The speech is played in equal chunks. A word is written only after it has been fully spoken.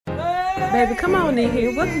Baby, come on in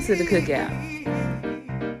here. Welcome to the cookout.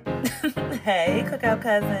 Hey, cookout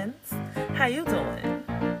cousins. How you doing?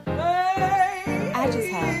 I just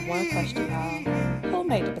have one question, y'all. Who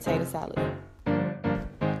made the potato salad?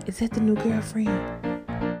 Is that the new girlfriend?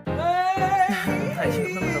 Like you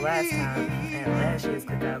remember the last time and last year's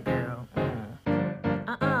cookout girl.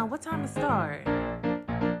 What time to start?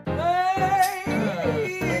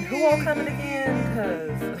 And who all coming again? Cause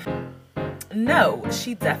no,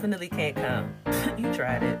 she definitely can't come. You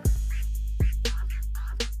tried it.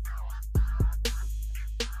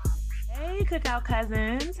 Hey, cookout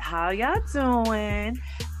cousins, how y'all doing?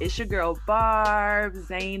 It's your girl Barb,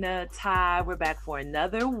 Zaina, Ty. We're back for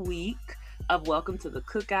another week of Welcome to the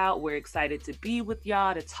Cookout. We're excited to be with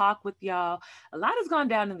y'all, to talk with y'all. A lot has gone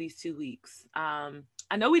down in these 2 weeks.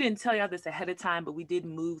 I know we didn't tell y'all this ahead of time, but we did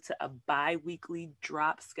move to a bi-weekly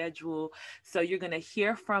drop schedule. So you're going to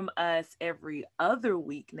hear from us every other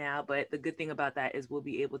week now. But the good thing about that is we'll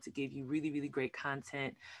be able to give you really, really great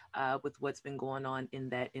content with what's been going on in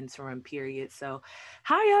that interim period. So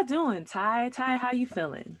how y'all doing? Ty, how you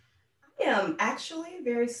feeling? I am actually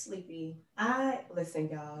very sleepy. Listen,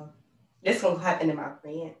 y'all, this gonna happen in my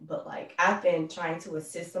rant, but like I've been trying to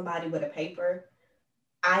assist somebody with a paper.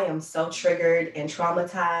 I am so triggered and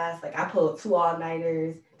traumatized. Like I pulled 2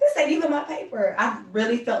 all-nighters. This ain't even my paper. I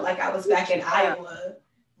really felt like I was back in Iowa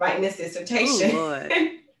writing this dissertation.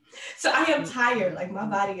 So I am tired. Like my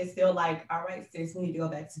body is still like, all right, sis, we need to go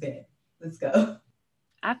back to bed. Let's go.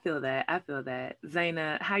 I feel that.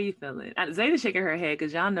 Zaina, how you feeling? Zaina's shaking her head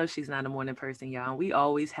because y'all know she's not a morning person, y'all. We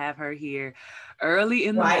always have her here early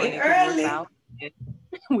in the morning. Early.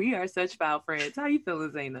 We are such foul friends. How you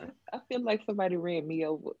feeling, Zaina? I feel like somebody ran me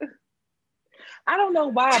over. I don't know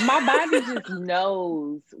why. My body just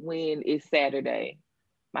knows when it's Saturday.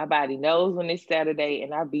 My body knows when it's Saturday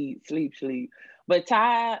and I be sleep. But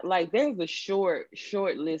Ty, like there's a short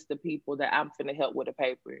list of people that I'm finna help with a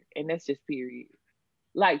paper. And that's just period.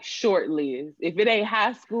 Like short list. If it ain't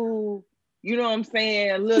high school, you know what I'm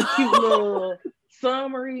saying? Little cute little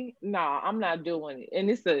summary. Nah, I'm not doing it. And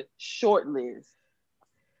it's a short list.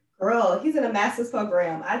 Girl, he's in a master's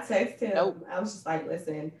program. I texted him. Nope. I was just like,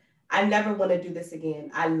 listen, I never want to do this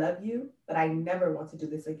again. I love you, but I never want to do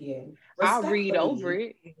this again. I'll read over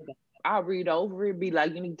it. Be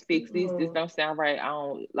like, you need to fix this. This don't sound right. I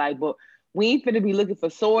don't like, but we ain't finna be looking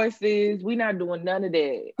for sources. We not doing none of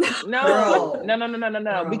that. No.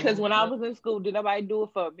 Girl. Because when I was in school, did nobody do it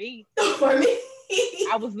for me? For me?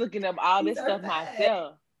 I was looking up all this stuff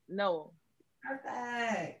myself. No.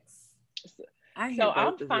 Perfect. So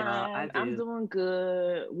I'm fine. I'm doing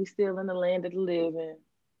good. We still in the land of the living.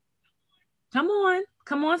 Come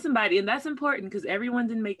on, somebody. And that's important because everyone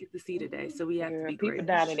didn't make it to see today. So we have to be people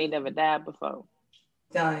died and they never died before.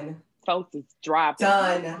 Done. Folks is dropping.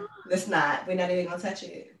 Done. We're not even gonna touch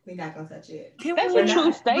it. We're not gonna touch it. That's a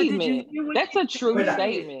true statement. That's a true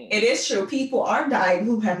statement. It is true. People are dying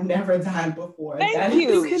who have never died before. Thank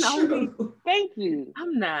you. Thank you.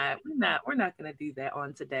 We're not gonna do that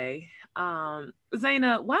on today.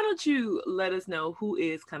 Zaina, why don't you let us know who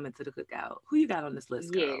is coming to the cookout? Who you got on this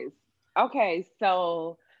list, girl? Yes. Okay,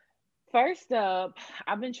 so first up,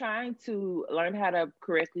 I've been trying to learn how to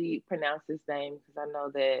correctly pronounce this name because I know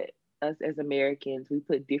that us as Americans, we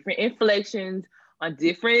put different inflections on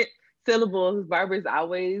different syllables. Barbara's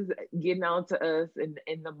always getting on to us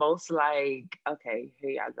in the most like, okay, here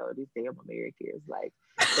y'all go, these damn Americans. Like,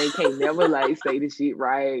 they can't never like say the shit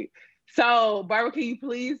right. So, Barbara, can you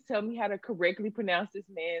please tell me how to correctly pronounce this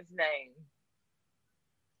man's name?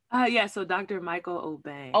 So Dr. Michael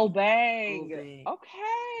Obeng. Obeng.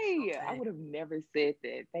 Okay. I would have never said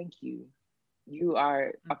that. Thank you. You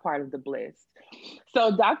are a part of the blessed.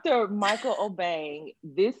 So Dr. Michael Obeng,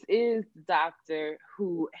 this is the doctor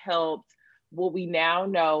who helped what we now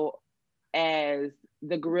know as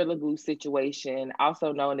the Gorilla Glue situation,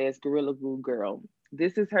 also known as Gorilla Glue Girl.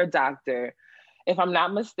 This is her doctor. If I'm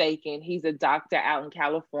not mistaken, he's a doctor out in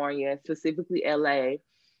California, specifically LA.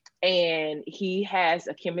 And he has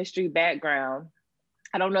a chemistry background.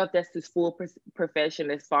 I don't know if that's his full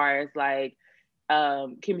profession as far as like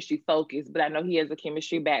chemistry focus, but I know he has a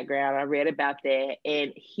chemistry background. I read about that.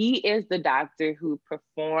 And he is the doctor who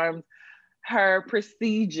performed her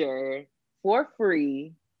procedure for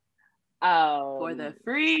free. For the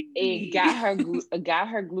free. It got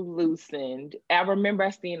her glue loosened. I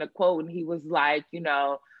remember seeing a quote and he was like,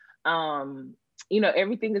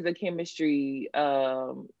 everything is a chemistry,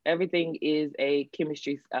 everything is a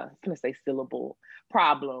chemistry, I'm gonna say syllable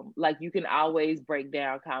problem. Like you can always break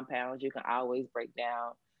down compounds, you can always break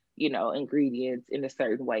down ingredients in a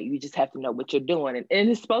certain way. You just have to know what you're doing. And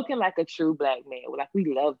it's spoken like a true Black man. Like, we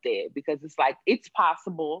love that because it's like, it's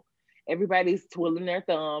possible. Everybody's twiddling their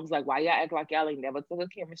thumbs. Like, why y'all act like y'all ain't never took a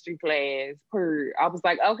chemistry class? I was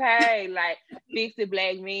like, okay, like, fix it,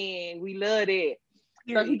 Black men. We love it.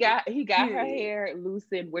 So he got her hair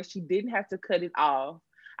loosened where she didn't have to cut it off.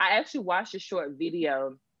 I actually watched a short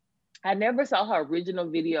video. I never saw her original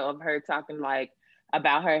video of her talking like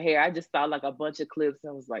about her hair. I just saw like a bunch of clips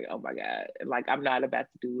and was like, oh my God, like, I'm not about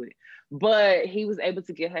to do it. But he was able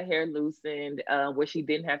to get her hair loosened where she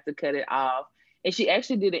didn't have to cut it off. And she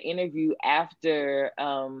actually did an interview after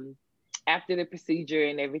the procedure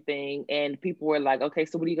and everything. And people were like, okay,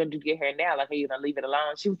 so what are you gonna do to get hair now? Like, are you gonna leave it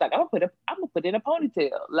alone? She was like, I'm gonna put it in a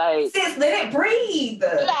ponytail. Like, sis, let it breathe.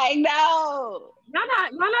 Like, no. Y'all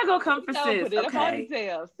not gonna come for sis. Put it in Okay. a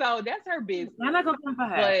ponytail. So that's her business. Y'all not gonna come for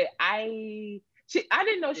her. But I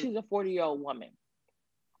didn't know she was a 40-year-old woman.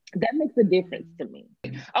 That makes a difference to me.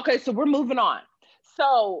 Okay, so we're moving on.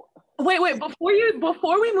 So wait,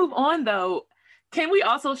 before we move on though, can we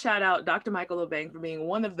also shout out Dr. Michael Obeng for being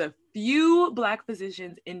one of the few Black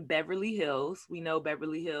physicians in Beverly Hills? We know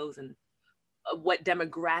Beverly Hills and what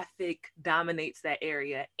demographic dominates that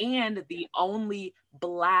area, and the only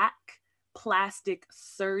Black plastic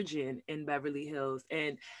surgeon in Beverly Hills.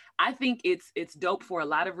 And I think it's dope for a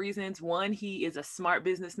lot of reasons. One, he is a smart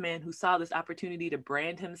businessman who saw this opportunity to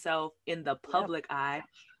brand himself in the public eye.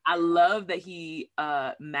 I love that he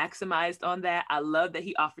maximized on that. I love that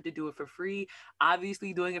he offered to do it for free.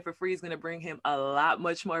 Obviously, doing it for free is going to bring him a lot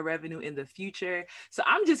much more revenue in the future. So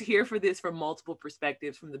I'm just here for this from multiple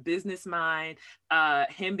perspectives, from the business mind,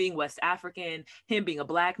 him being West African, him being a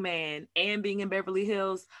Black man, and being in Beverly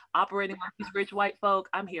Hills, operating like these rich white folk.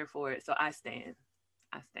 I'm here for it. So I stand.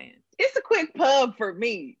 it's a quick pub for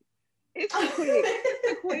me. It's a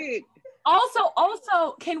quick.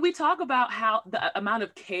 Also, can we talk about how the amount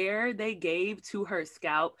of care they gave to her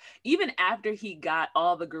scalp, even after he got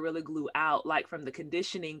all the Gorilla Glue out, like from the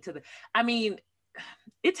conditioning to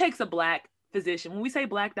it takes a Black physician. When we say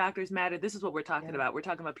Black doctors matter, this is what we're talking about. We're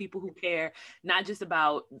talking about people who care, not just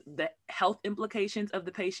about the health implications of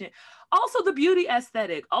the patient, also the beauty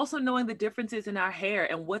aesthetic, also knowing the differences in our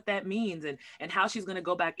hair and what that means and how she's going to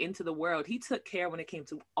go back into the world. He took care when it came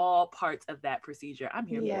to all parts of that procedure. I'm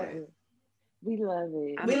here for it. We love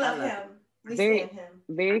it. We love him. We stand him.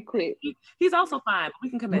 Very quick. He's also fine. But we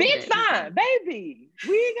can come back. Big fine, baby.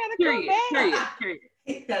 We ain't gotta come back.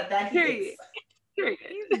 Period.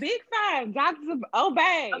 He's big fine. Dr.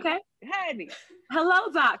 Obeng. Okay. Honey.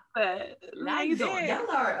 Hello, doctor. How you doing?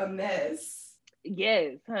 Y'all are a mess.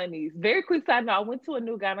 Yes, honey. Very quick side note. I went to a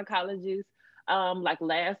new gynecologist like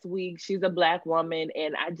last week. She's a Black woman,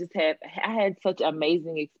 and I had such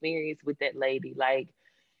amazing experience with that lady. Like,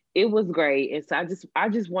 it was great. And so I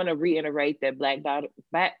just want to reiterate that Black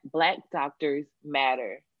doctors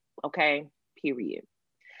matter. Okay, period.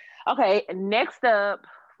 Okay, next up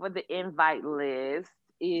for the invite list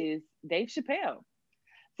is Dave Chappelle.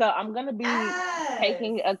 So I'm gonna be I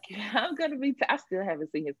still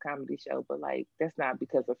haven't seen his comedy show, but like, that's not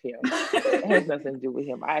because of him. It has nothing to do with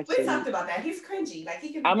him. We talked about that. He's cringy. Like,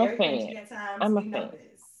 he can be very cringy at times. I'm a fan.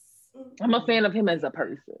 I'm a fan of him as a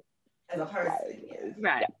person.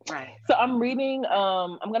 Right. So I'm reading,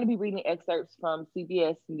 I'm going to be reading excerpts from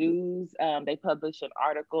CBS News. They published an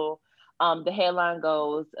article. The headline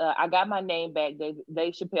goes, I got my name back.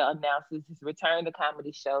 Dave Chappelle announces his return to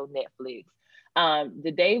comedy show Netflix.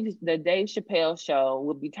 The Dave Chappelle show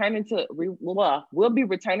will be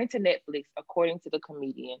returning to Netflix, according to the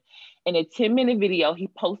comedian. In a 10-minute video he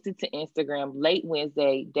posted to Instagram late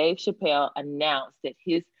Wednesday, Dave Chappelle announced that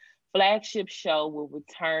his flagship show will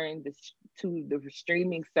return to the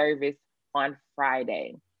streaming service on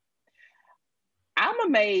Friday. I'm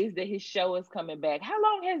amazed that his show is coming back. How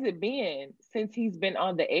long has it been since he's been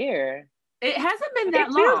on the air? It hasn't been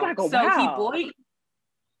that long. Feels like a while.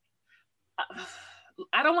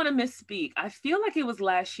 I don't want to misspeak. I feel like it was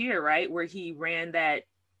last year, right, where he ran that.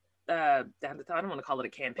 I don't want to call it a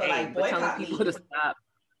campaign, but telling people to stop.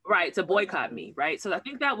 Right, to boycott me, right? So I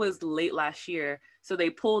think that was late last year. So they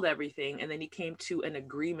pulled everything, and then he came to an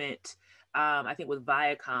agreement, I think with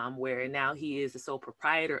Viacom, where now he is the sole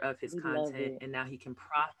proprietor of his content, and now he can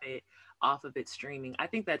profit off of its streaming. I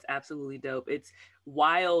think that's absolutely dope. It's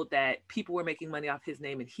wild that people were making money off his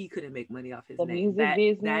name and he couldn't make money off his name. The music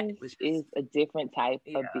business is a different type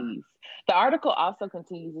of beast. The article also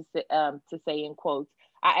continues to say, in quotes,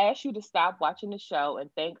 I asked you to stop watching the show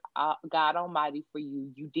and thank God Almighty for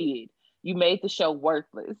you. You did. You made the show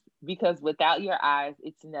worthless because without your eyes,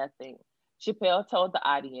 it's nothing. Chappelle told the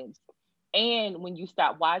audience. And when you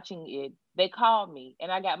stop watching it, They called me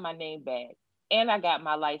and I got my name back and I got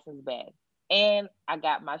my license back and I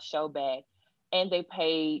got my show back and they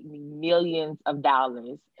paid me millions of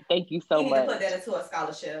dollars. Thank you so He need to much. put that into a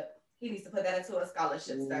scholarship. He needs to put that into a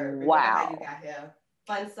scholarship, sir. Remember how you Wow. got here.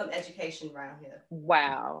 Fund some education around here.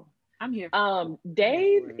 Wow. I'm here.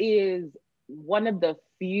 Dave is one of the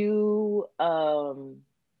few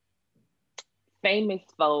famous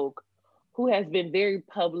folk who has been very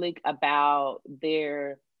public about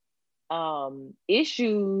their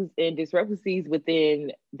issues and discrepancies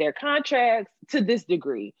within their contracts to this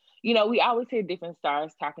degree. You know, we always hear different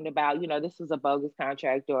stars talking about, you know, this was a bogus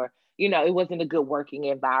contract or, you know, it wasn't a good working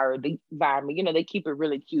environment. You know, they keep it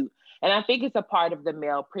really cute. And I think it's a part of the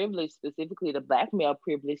male privilege, specifically the Black male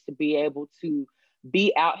privilege, to be able to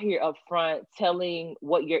be out here up front telling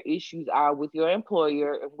what your issues are with your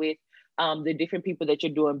employer and with the different people that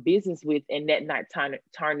you're doing business with, and that not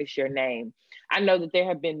tarnish your name. I know that there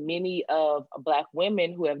have been many of Black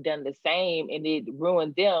women who have done the same, and it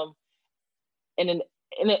ruined them in an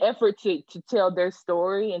effort to tell their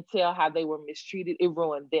story and tell how they were mistreated. It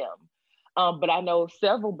ruined them. But I know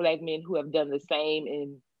several Black men who have done the same,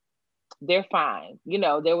 and they're fine. You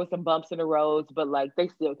know, there were some bumps in the roads, but like they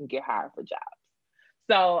still can get hired for jobs.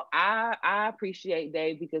 So I appreciate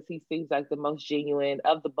Dave because he seems like the most genuine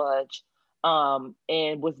of the bunch,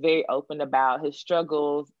 and was very open about his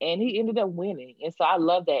struggles, and he ended up winning. And so I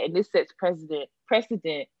love that. And this sets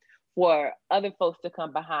precedent for other folks to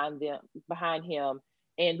come behind him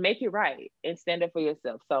and make it right and stand up for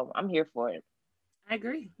yourself. So I'm here for it. I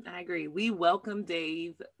agree. We welcome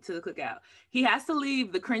Dave to the cookout. He has to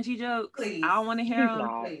leave the cringy jokes. Please. I don't want to hear He's them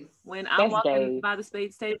not. when I'm That's walking Dave. by the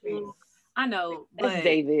spades table. Please. I know, That's but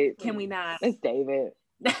David. can we not? That's David.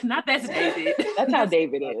 Not that's David. That's how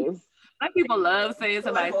David is. Black people love saying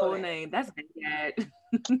somebody's full name. That's bad.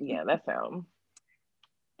 Yeah, that's him.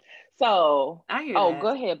 So, I hear oh, that. go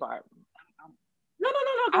ahead, Barb. No.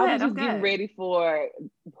 Go I ahead. was just getting ready for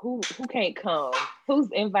who can't come, whose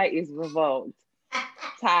invite is revoked.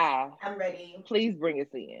 Ty, I'm ready. please bring us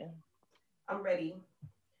in. I'm ready.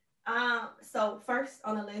 So first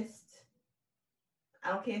on the list, I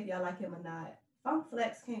don't care if y'all like him or not. Funk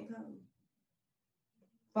Flex can't come.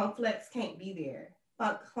 Funk Flex can't be there.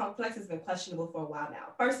 Funk Flex has been questionable for a while now.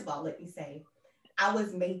 First of all, let me say, I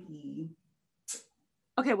was maybe.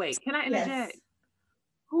 Okay, wait. Can I interject? Yes.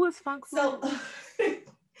 Who is Funk Flex? So,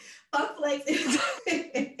 Funk Flex is.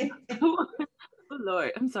 Oh,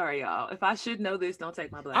 Lord, I'm sorry, y'all. If I should know this, don't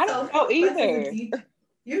take my black. I don't know either. How do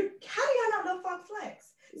y'all not know Funk Flex?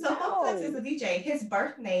 So No. Funk Flex is a DJ. His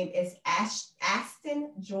birth name is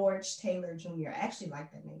Aston George Taylor Jr. I actually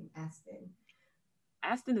like that name, Aston.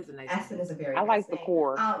 Aston is a nice Aston name. is a very I nice like the name.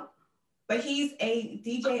 core. But he's a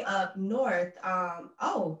DJ up north.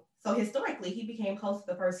 So historically, he became host of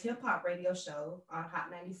the first hip hop radio show on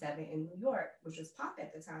Hot 97 in New York, which was pop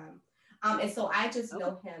at the time. And so I just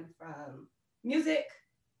know him from music,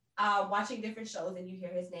 watching different shows, and you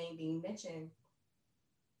hear his name being mentioned.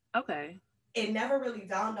 Okay. It never really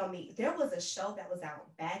dawned on me. There was a show that was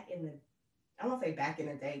out back in the, I won't say back in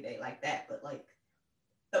the day like that, but like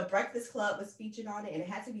the Breakfast Club was featured on it, and it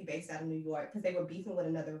had to be based out of New York because they were beefing with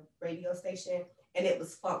another radio station, and it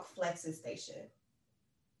was Funk Flex's station.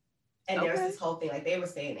 And there's this whole thing, like they were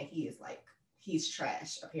saying that he's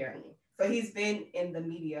trash, apparently. So he's been in the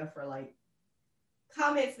media for like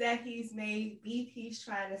comments that he's made, beef he's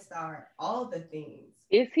trying to start, all the things.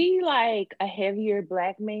 Is he like a heavier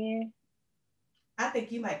Black man? I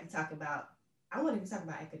think you might be talking about, I want to be talking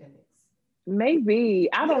about academics. Maybe.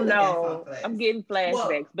 I don't know. I'm getting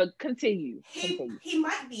flashbacks, but continue. He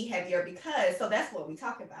might be heavier because, so that's what we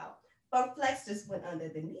talk about. Funk Flex just went under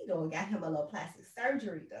the needle and got him a little plastic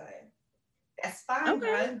surgery done. That's fine,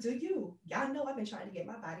 bro. Do you? Y'all know I've been trying to get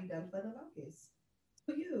my body done for the longest.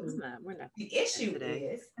 Do you? We're not. The issue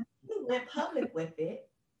is he went public with it,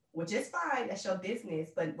 which is fine. That's your business.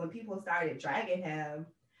 But when people started dragging him,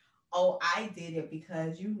 oh, I did it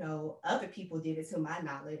because, you know, other people did it to my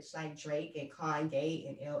knowledge, like Drake and Kanye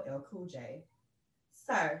and LL Cool J.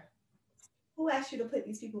 Sir, who asked you to put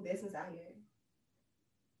these people's business out here?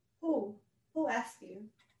 Who? Who asked you?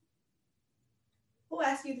 Who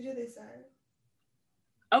asked you to do this, sir?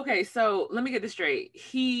 Okay, so let me get this straight.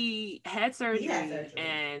 He had surgery,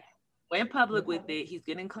 and went public with it. He's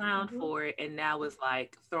getting clowned for it, and now it's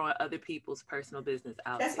like throwing other people's personal business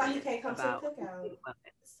out. That's why he can't come to the cookout,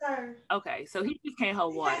 sir. Okay, so he just can't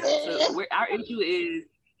hold water. So our issue is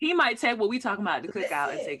he might take what we talking about at the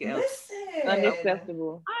cookout and take it else. Unacceptable.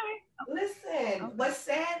 All right. Listen, what's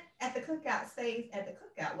said at the cookout stays at the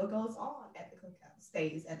cookout. What goes on at the cookout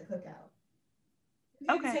stays at the cookout.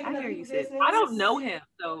 Okay, I hear you, sis. I don't know him,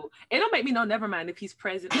 so it don't make me know never mind if he's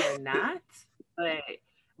present or not.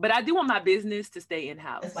 But I do want my business to stay in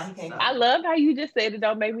house. That's why he came. I love how you just said it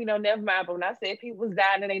don't make me know never mind. But when I said people was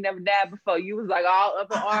dying and they never died before, you was like all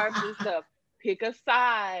up in arms and stuff. Pick a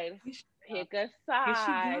side. Pick a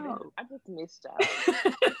side. I just missed y'all.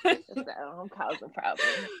 I'm causing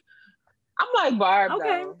problems. I'm like Barb,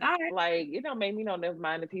 okay, though. Right. Like, it don't make me know never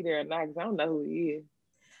mind if he there or not, because I don't know who he is.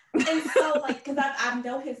 And so, like, because I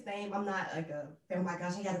know his name, I'm not like oh my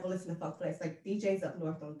gosh, I gotta go listen to Folk Flex. Like, DJs up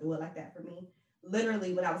north don't do it like that for me.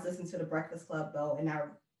 Literally, when I was listening to The Breakfast Club, though, and I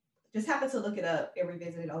just happened to look it up and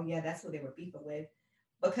revisited, oh yeah, that's who they were beefing with.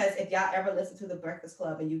 Because if y'all ever listen to The Breakfast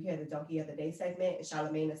Club and you hear the Donkey of the Day segment, and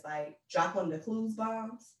Charlamagne is like, drop on the clues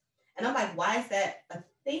bombs. And I'm like, why is that a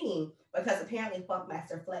thing? Because apparently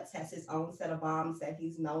Funkmaster Flex has his own set of bombs that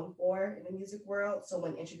he's known for in the music world. So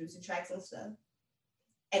when introducing tracks and stuff.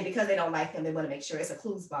 And because they don't like him, they want to make sure it's a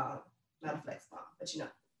clues bomb, not a flex bomb. But you know,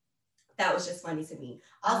 that was just funny to me.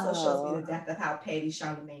 Also shows me the depth of how petty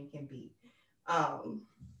Charlamagne can be.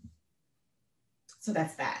 So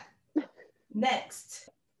that's that. Next.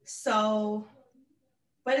 So,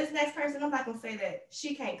 but this next person, I'm not going to say that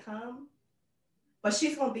she can't come, but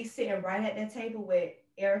she's going to be sitting right at that table with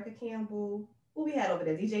Erica Campbell, who we had over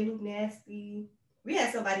there, DJ Luke Nasty. We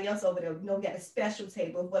had somebody else over there. You know, we got a special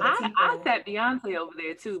table for the people. I sat Beyonce over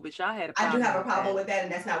there too, but y'all had a problem. I do have a problem with that,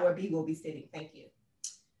 and that's not where B will be sitting. Thank you.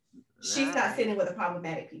 She's not sitting with the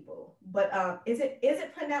problematic people. But is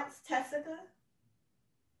it pronounced Tessica?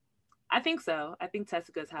 I think so. I think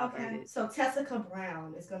Tessica's how I heard it. So Tessica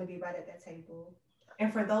Brown is going to be right at that table.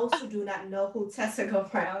 And for those who do not know who Tessica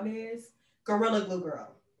Brown is, Gorilla Glue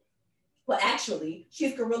Girl. Well, actually,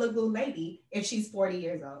 she's Gorilla Glue Lady if she's 40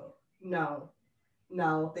 years old.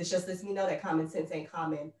 No, this just lets me know that common sense ain't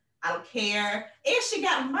common. I don't care. If she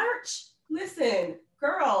got merch, listen,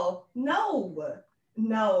 girl, no.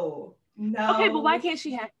 Okay, but why can't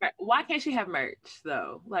she have merch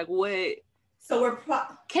though? Like what? So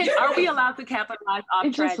are we allowed to capitalize off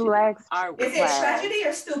it tragedy? Just lacks is it tragedy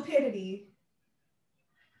or stupidity?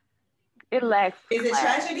 It lacks. Is it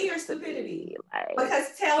tragedy or stupidity?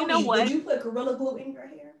 Because tell me, would you put Gorilla Glue in your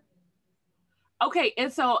hair? Okay,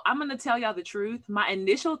 and so I'm going to tell y'all the truth. My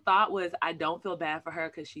initial thought was I don't feel bad for her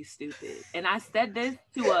because she's stupid. And I said this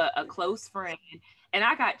to a close friend, and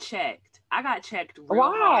I got checked. Real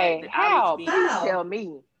hard. How? Please tell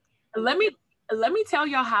me. Let me tell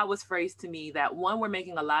y'all how it was phrased to me that one, we're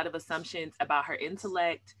making a lot of assumptions about her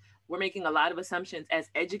intellect. We're making a lot of assumptions as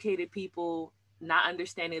educated people, not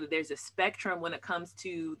understanding that there's a spectrum when it comes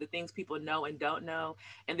to the things people know and don't know.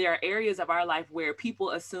 And there are areas of our life where people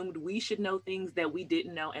assumed we should know things that we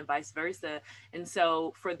didn't know and vice versa. And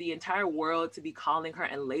so for the entire world to be calling her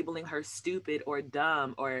and labeling her stupid or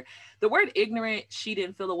dumb, or the word ignorant, she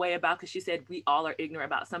didn't feel a way about because she said we all are ignorant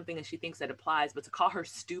about something and she thinks that applies, but to call her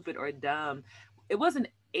stupid or dumb, it wasn't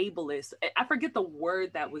ableist. I forget the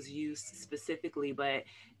word that was used specifically, but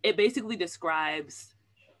it basically describes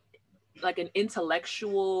like an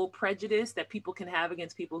intellectual prejudice that people can have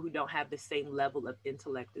against people who don't have the same level of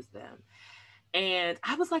intellect as them. And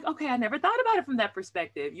I was like, okay, I never thought about it from that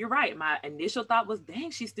perspective. You're right. My initial thought was,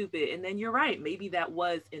 dang, she's stupid. And then you're right. Maybe that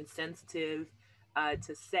was insensitive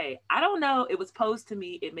to say. I don't know. It was posed to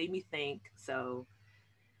me. It made me think. So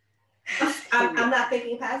I'm not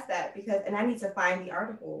thinking past that and I need to find the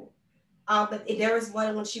article. But there was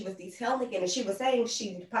one when she was detailing it and she was saying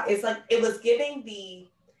it's like it was giving the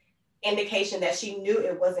indication that she knew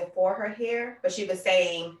it wasn't for her hair, but she was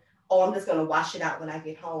saying, oh, I'm just going to wash it out when I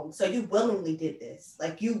get home. So you willingly did this.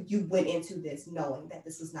 Like you went into this knowing that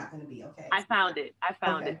this was not going to be okay. I found it.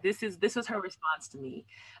 This was her response to me.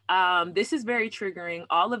 This is very triggering.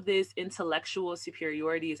 All of this intellectual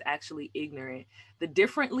superiority is actually ignorant. The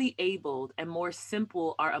differently abled and more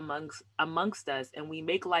simple are amongst us, and we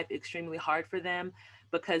make life extremely hard for them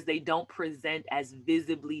because they don't present as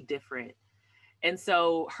visibly different. And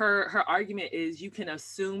so her argument is you can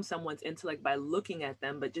assume someone's intellect by looking at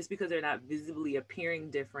them, but just because they're not visibly appearing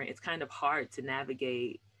different, it's kind of hard to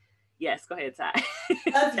navigate. Yes, go ahead, Ty.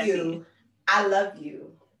 I love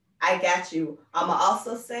you. I got you. I'm going to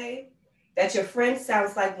also say that your friend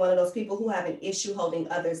sounds like one of those people who have an issue holding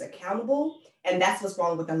others accountable. And that's what's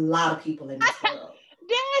wrong with a lot of people in this world.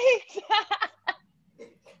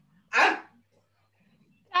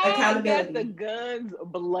 Accountability. Got the guns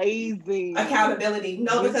blazing. Accountability.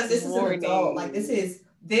 No, because this is an adult. Like this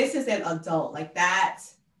is an adult. Like that.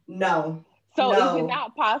 No. So is it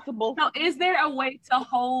not possible? So is there a way to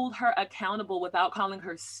hold her accountable without calling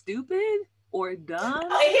her stupid or dumb?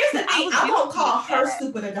 Here's the thing. I won't call her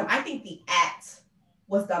stupid or dumb. I think the act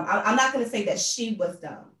was dumb. I'm not going to say that she was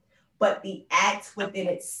dumb, but the act within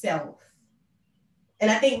itself.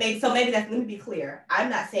 And I think maybe let me be clear. I'm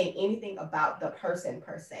not saying anything about the person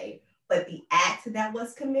per se, but the act that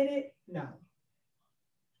was committed, no.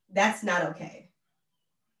 That's not okay.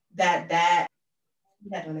 That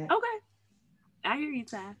Okay. I hear you,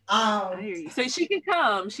 Ty. I hear you. So she can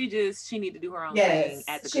come. She need to do her own thing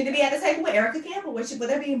at the she need to be at the table with Erica Campbell, but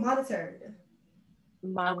they're being monitored.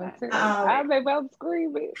 Monitored. I remember I'm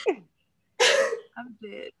screaming. I'm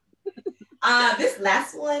dead. This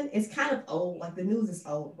last one is kind of old. Like the news is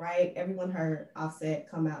old, right? Everyone heard Offset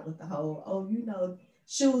come out with the whole,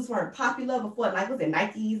 shoes weren't popular before. Like, was it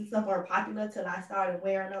Nikes and stuff weren't popular till I started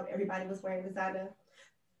wearing them? Everybody was wearing designer.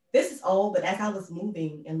 This is old, but as I was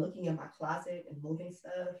moving and looking in my closet and moving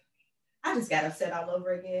stuff, I just got upset all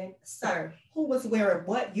over again. Sir, who was wearing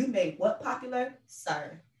what? You made what popular?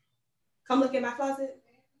 Sir, come look in my closet.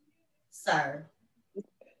 Sir,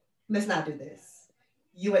 let's not do this.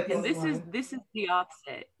 You at and this is the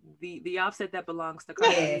Offset, the Offset that belongs to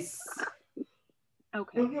Cardi. Yes.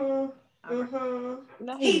 Okay. Mm-hmm. Mm-hmm.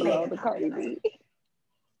 Now he belongs to Cardi B.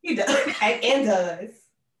 He does, and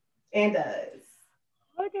does.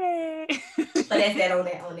 Okay. But that's that on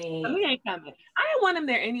it. He ain't coming. I didn't want him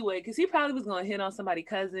there anyway because he probably was going to hit on somebody's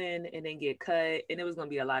cousin and then get cut, and it was going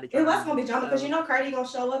to be a lot of drama. It was going to be drama because Cardi going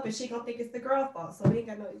to show up and she going to think it's the girl fault. So we ain't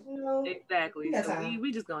got no, Exactly. So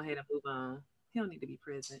we just going to hit and move on. He don't need to be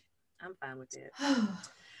present. I'm fine with that.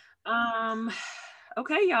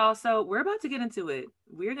 Okay, y'all. So we're about to get into it.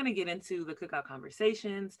 We're going to get into the cookout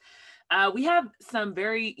conversations. We have some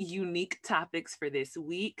very unique topics for this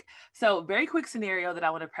week. So very quick scenario that I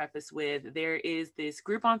want to preface with. There is this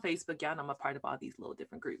group on Facebook. Y'all know I'm a part of all these little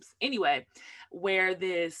different groups. Anyway, where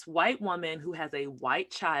this white woman who has a white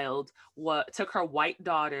child took her white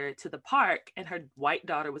daughter to the park, and her white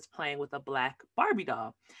daughter was playing with a black Barbie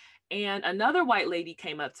doll. And another white lady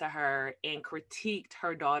came up to her and critiqued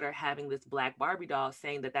her daughter having this black Barbie doll,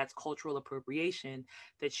 saying that that's cultural appropriation,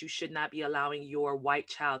 that you should not be allowing your white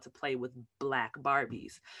child to play with black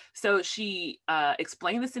Barbies. So she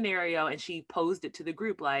explained the scenario and she posed it to the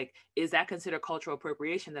group like, is that considered cultural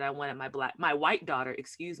appropriation that I wanted my white daughter,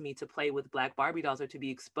 to play with black Barbie dolls or to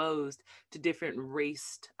be exposed to different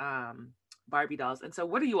raced Barbie dolls? And so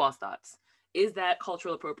what are you all's thoughts? Is that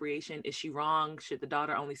cultural appropriation? Is she wrong? Should the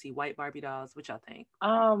daughter only see white Barbie dolls? What y'all think?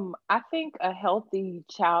 I think a healthy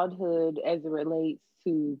childhood as it relates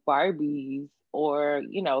to Barbies or,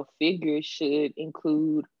 figures should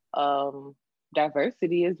include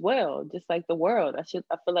diversity as well, just like the world. I feel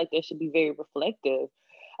like they should be very reflective.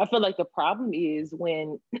 I feel like the problem is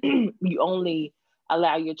when you only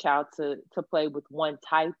allow your child to play with one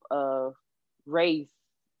type of race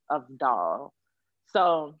of doll.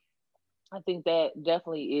 So I think that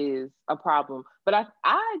definitely is a problem. But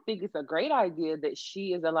I think it's a great idea that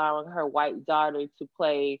she is allowing her white daughter to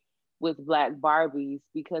play with black Barbies,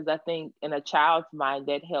 because I think in a child's mind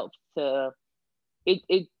that helps to,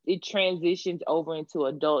 it transitions over into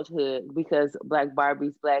adulthood, because black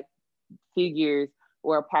Barbies, black figures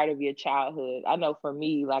were a part of your childhood. I know for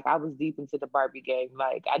me, like I was deep into the Barbie game.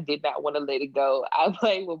 Like I did not want to let it go. I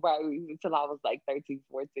played with Barbies until I was like 13,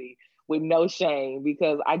 14 with no shame,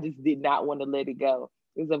 because I just did not want to let it go.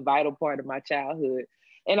 It was a vital part of my childhood.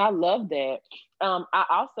 And I love that. I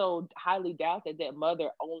also highly doubt that mother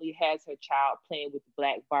only has her child playing with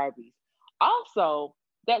black Barbies. Also,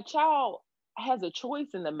 that child has a choice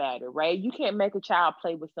in the matter, right? You can't make a child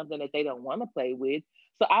play with something that they don't want to play with.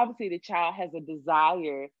 So obviously the child has a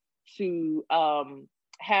desire to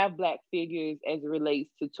have black figures as it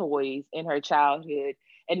relates to toys in her childhood.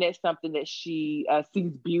 And that's something that she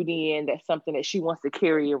sees beauty in. That's something that she wants to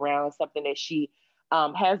carry around, something that she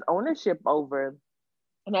has ownership over.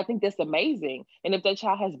 And I think that's amazing. And if that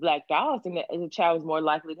child has black dolls, then the child is more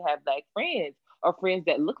likely to have black friends or friends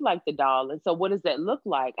that look like the doll. And so what does that look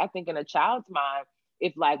like? I think in a child's mind,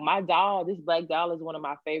 if like my doll, this black doll is one of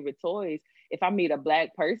my favorite toys, if I meet a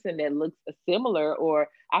black person that looks similar or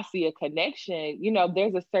I see a connection,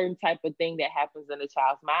 there's a certain type of thing that happens in a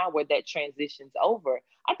child's mind where that transitions over.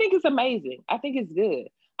 I think it's amazing. I think it's good.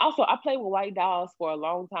 Also, I played with white dolls for a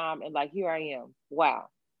long time, and like, here I am. Wow.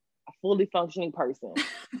 A fully functioning person.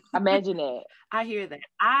 Imagine that. I hear that.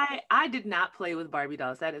 I did not play with Barbie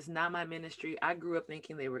dolls. That is not my ministry. I grew up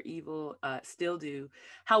thinking they were evil, still do.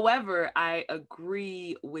 However, I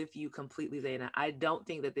agree with you completely, Zaina. I don't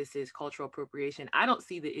think that this is cultural appropriation. I don't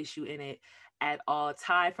see the issue in it at all.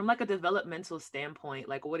 Ty, from like a developmental standpoint,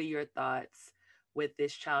 like what are your thoughts with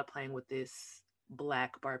this child playing with this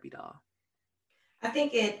black Barbie doll? I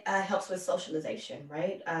think it helps with socialization,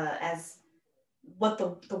 right? As what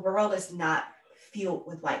the world is not filled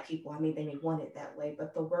with white people. I mean, they may want it that way,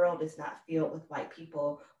 but the world is not filled with white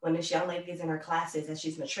people. When this young lady is in her classes as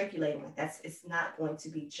she's matriculating, like it's not going to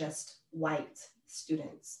be just white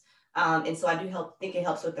students. And so I think it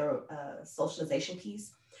helps with the socialization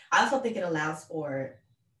piece. I also think it allows for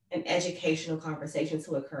an educational conversation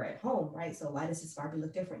to occur at home, right? So why does this Barbie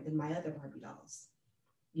look different than my other Barbie dolls?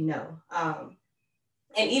 You know,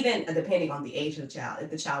 and even depending on the age of the child,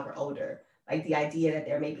 if the child were older, like the idea that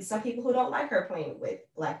there may be some people who don't like her playing with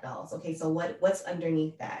Black dolls. Okay, so what's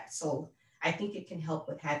underneath that? So I think it can help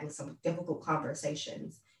with having some difficult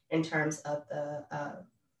conversations in terms of the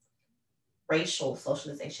racial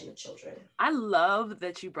socialization of children. I love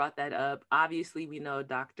that you brought that up. Obviously, we know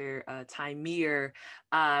Dr. Taimir,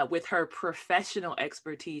 with her professional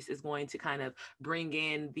expertise, is going to kind of bring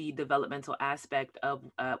in the developmental aspect of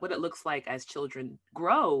what it looks like as children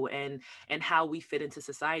grow and how we fit into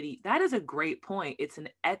society. That is a great point. It's an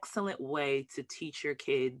excellent way to teach your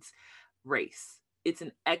kids race. It's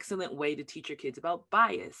an excellent way to teach your kids about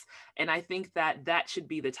bias. And I think that that should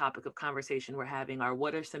be the topic of conversation we're having, are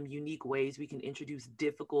what are some unique ways we can introduce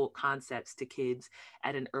difficult concepts to kids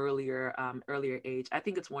at an earlier age. I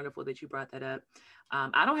think it's wonderful that you brought that up.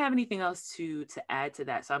 I don't have anything else to add to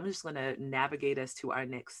that. So I'm just going to navigate us to our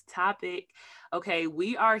next topic. Okay,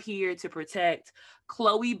 we are here to protect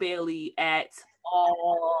Chloe Bailey at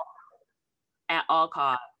all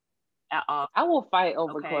costs. I will fight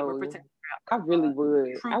over Okay, Chloe. I really would.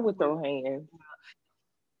 I would throw hands.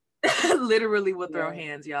 Literally would throw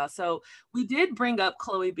hands, y'all. So we did bring up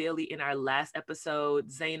Chloe Bailey in our last episode.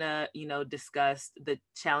 Zaina, discussed the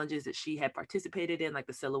challenges that she had participated in, like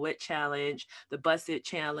the silhouette challenge, the bust it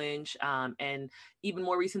challenge. And even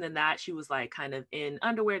more recent than that, she was like kind of in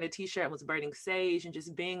underwear and a t-shirt and was burning sage and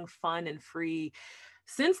just being fun and free.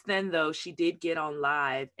 Since then, though, she did get on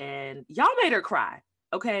live and y'all made her cry.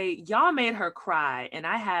 Okay, y'all made her cry, and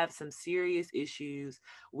I have some serious issues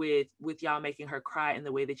with y'all making her cry in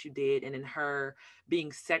the way that you did, and in her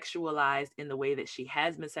being sexualized in the way that she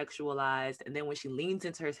has been sexualized. And then when she leans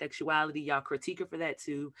into her sexuality, y'all critique her for that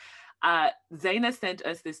too. Zaina sent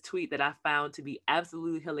us this tweet that I found to be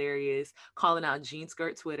absolutely hilarious, calling out Jean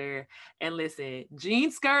Skirt Twitter. And listen, Jean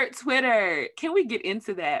Skirt Twitter, can we get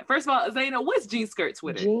into that? First of all, Zaina, what's Jean Skirt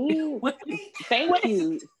Twitter?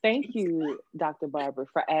 Thank you, Dr. Barber,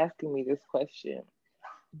 for asking me this question.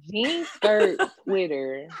 Jean Skirt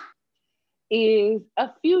Twitter is a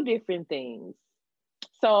few different things.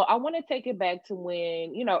 So I want to take it back to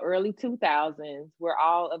when, early 2000s, we're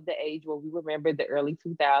all of the age where we remember the early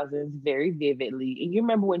 2000s very vividly. And you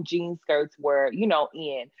remember when jean skirts were,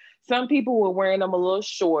 in. Some people were wearing them a little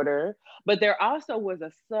shorter, but there also was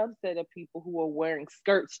a subset of people who were wearing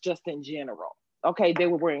skirts just in general. Okay, they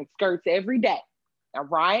were wearing skirts every day, all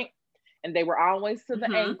right? And they were always to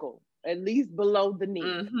the ankle, at least below the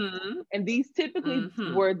knee. And these typically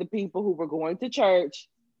were the people who were going to church.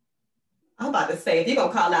 I'm about to say, if you're going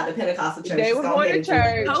to call out the Pentecostal church, they were going to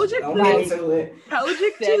church. Kojic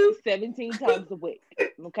 17 times a week.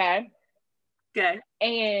 Okay.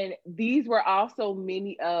 And these were also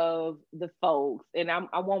many of the folks, and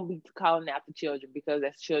I won't be calling out the children because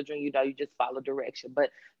as children, you just follow direction. But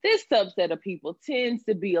this subset of people tends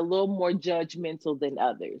to be a little more judgmental than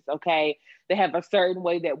others. Okay. They have a certain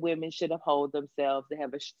way that women should uphold themselves. They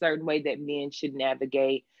have a certain way that men should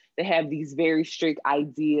navigate. They have these very strict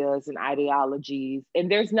ideas and ideologies,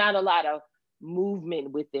 and there's not a lot of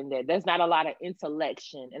movement within that. There's not a lot of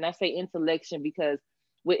intellection. And I say intellection because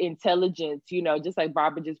with intelligence, just like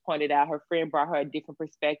Barbara just pointed out, her friend brought her a different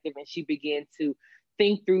perspective and she began to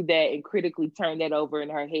think through that and critically turn that over in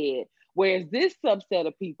her head. Whereas this subset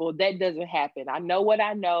of people, that doesn't happen. I know what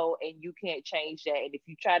I know and you can't change that. And if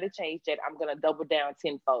you try to change that, I'm going to double down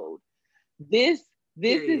tenfold. This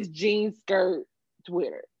is Jean Skirt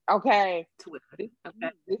Twitter. Okay. Twitter.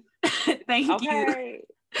 Okay. Thank you.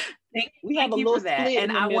 We have a little split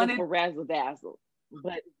and I wanted for razzle dazzle,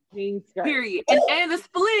 but Jean Skirt. Period. And the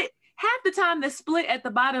split, half the time the split at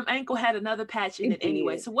the bottom ankle had another patch in it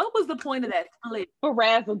anyway. So what was the point of that split? For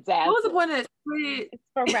razzle dazzle. What was the point of that split? It's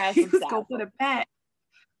for razzle dazzle. Go put a patch.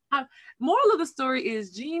 Moral of the story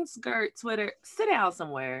is Jean Skirt Twitter, sit down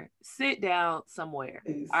somewhere.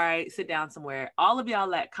 Please. All right, sit down somewhere. All of y'all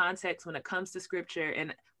lack context when it comes to scripture,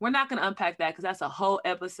 and we're not going to unpack that because that's a whole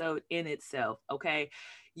episode in itself, okay?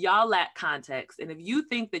 Y'all lack context, and if you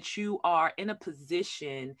think that you are in a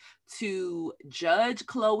position to judge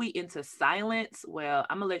Chloe into silence, well,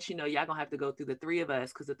 I'm going to let you know y'all going to have to go through the three of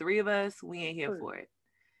us, because the three of us, we ain't here for it.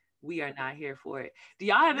 We are not here for it. Do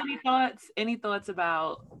y'all have any thoughts? Any thoughts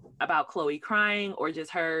about Chloe crying, or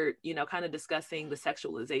just her, you know, kind of discussing the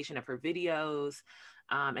sexualization of her videos,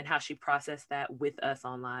 and how she processed that with us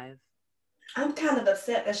on live? I'm kind of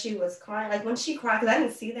upset that she was crying. Like when she cried, because I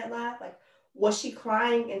didn't see that live. Like, was she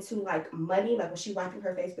crying into like money? Like was she wiping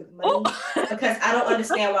her face with money? Because I don't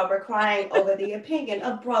understand why we're crying over the opinion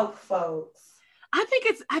of broke folks. I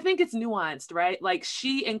think it's nuanced, right? Like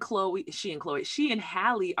she and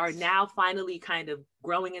Halle are now finally kind of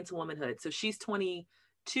growing into womanhood. So she's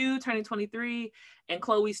 22, turning 23, and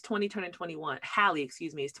Chloe's 20, turning 21. Halle,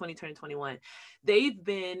 excuse me, is 20, turning 21. They've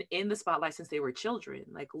been in the spotlight since they were children,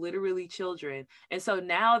 like literally children. And so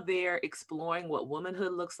now they're exploring what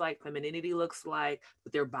womanhood looks like, femininity looks like,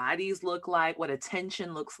 what their bodies look like, what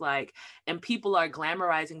attention looks like. And people are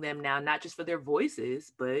glamorizing them now, not just for their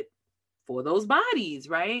voices, but for those bodies,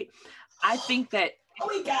 right? I think that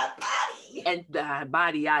we got body and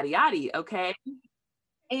body yada yada, okay?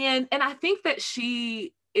 And I think that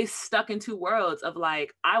she is stuck in two worlds of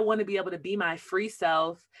like, I want to be able to be my free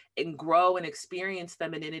self and grow and experience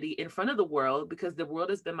femininity in front of the world because the world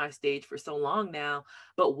has been my stage for so long now.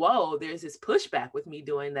 But whoa, there's this pushback with me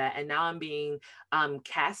doing that, and now I'm being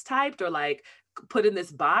cast typed or like put in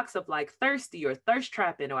this box of like thirsty or thirst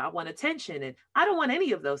trapping, or I want attention, and I don't want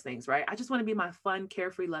any of those things, right? I just want to be my fun,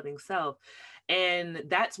 carefree, loving self. And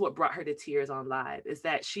that's what brought her to tears on live, is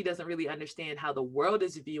that she doesn't really understand how the world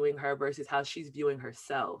is viewing her versus how she's viewing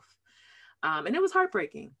herself. And it was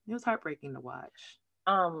heartbreaking. It was heartbreaking to watch.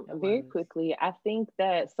 Very quickly, I think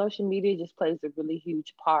that social media just plays a really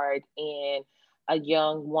huge part in a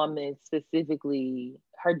young woman, specifically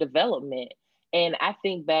her development. And I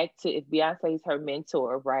think back to, if Beyonce is her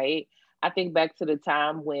mentor, right? I think back to the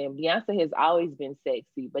time when Beyonce has always been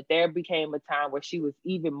sexy, but there became a time where she was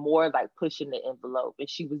even more like pushing the envelope and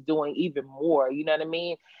she was doing even more, you know what I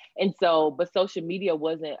mean? And so, but social media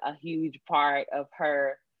wasn't a huge part of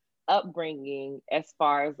her upbringing as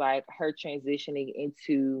far as like her transitioning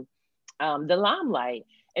into the limelight.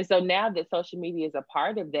 And so now that social media is a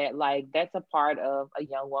part of that, like that's a part of a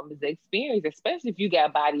young woman's experience, especially if you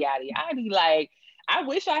got body yada yada. Like, I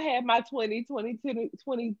wish I had my 20, 22,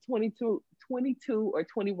 20, 22, 22 or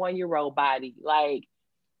 21-year-old body. Like,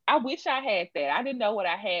 I wish I had that. I didn't know what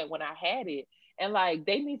I had when I had it. And like,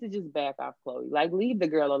 they need to just back off Chloe. Like, leave the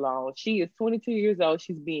girl alone. She is 22 years old.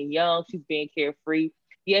 She's being young. She's being carefree.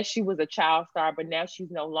 Yes, she was a child star, but now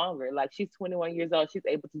she's no longer. Like, she's 21 years old. She's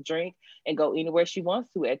able to drink and go anywhere she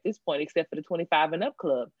wants to at this point, except for the 25 and up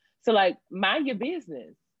club. So like, mind your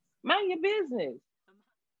business. Mind your business.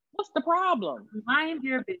 What's the problem? Mind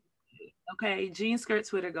your business. Okay, Jean Skirt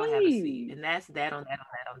Twitter, go have a seat. And that's that on that on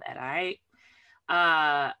that on that, all right?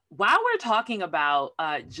 While we're talking about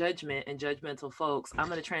judgment and judgmental folks, I'm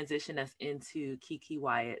going to transition us into Keke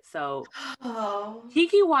Wyatt. So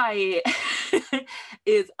Keke Wyatt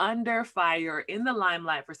is under fire, in the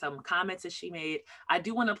limelight for some comments that she made. I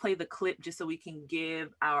do want to play the clip just so we can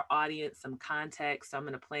give our audience some context. So I'm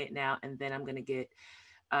going to play it now, and then I'm going to get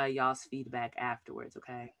y'all's feedback afterwards,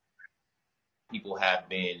 okay? People have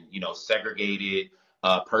been, segregated,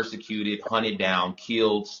 persecuted, hunted down,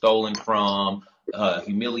 killed, stolen from,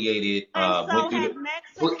 humiliated.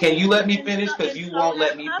 Can you let me finish? Because you won't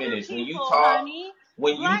let me finish. When you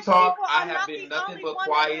talk, I have been nothing but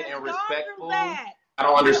quiet and respectful. I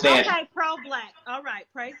don't understand. Okay, pro-black. All right,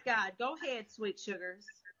 praise God. Go ahead, sweet sugars.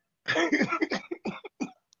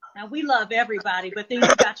 Now, we love everybody, but then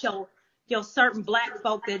you got your certain black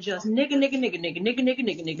folk that just nigga,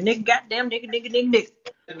 goddamn nigga.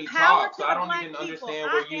 Let me talk, so I don't even understand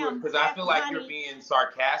where you are, because I feel like you're being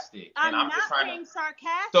sarcastic. And I'm just trying to. Being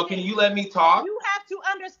sarcastic. So can you let me talk? You have to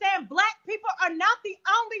understand, black people are not the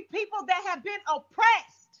only people that have been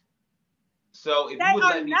oppressed. So if you would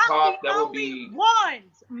let me talk, that would be.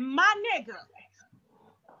 Ones, my nigga.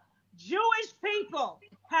 Jewish people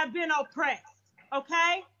have been oppressed.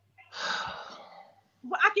 Okay.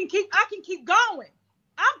 Well, I can keep going.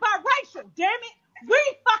 I'm biracial, damn it. We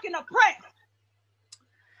fucking oppressed.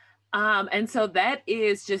 And so that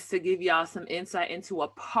is just to give y'all some insight into a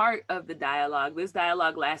part of the dialogue. This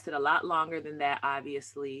dialogue lasted a lot longer than that,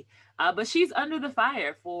 obviously. But she's under the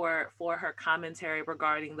fire for her commentary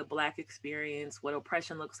regarding the Black experience, what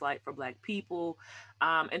oppression looks like for Black people.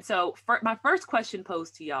 And so my first question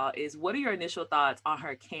posed to y'all is, what are your initial thoughts on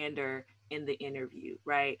her candor in the interview,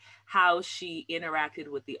 right? How she interacted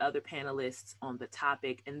with the other panelists on the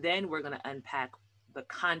topic. And then we're going to unpack the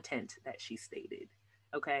content that she stated.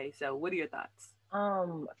 Okay, so what are your thoughts?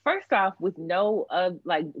 First off, with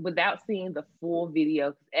without seeing the full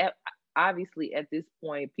video, obviously at this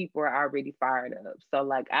point, people are already fired up. So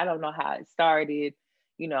like, I don't know how it started.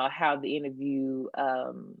 how the interview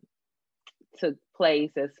took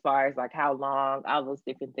place, as far as like how long, all those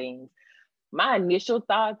different things. My initial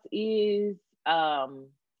thoughts is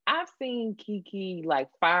I've seen Kiki like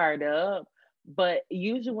fired up, but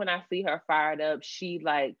usually when I see her fired up, she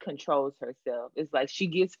like controls herself. It's like she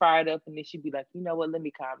gets fired up and then she'd be like, you know what, let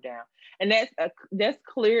me calm down. And that's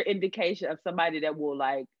clear indication of somebody that will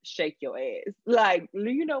like shake your ass. Like,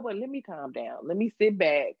 you know what, let me calm down. Let me sit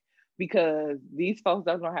back because these folks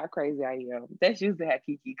don't know how crazy I am. That's usually how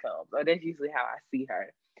Kiki comes, or that's usually how I see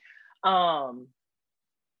her.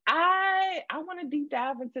 I want to deep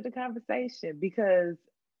dive into the conversation because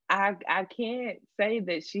I can't say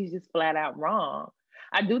that she's just flat out wrong.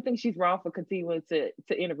 I do think she's wrong for continuing to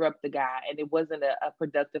interrupt the guy, and it wasn't a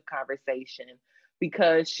productive conversation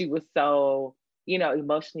because she was so,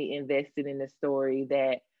 emotionally invested in the story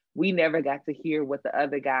that we never got to hear what the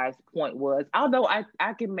other guy's point was. Although I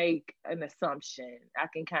can make an assumption, I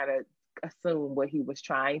can kind of assume what he was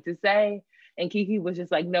trying to say. And Kiki was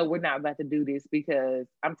just like, no, we're not about to do this because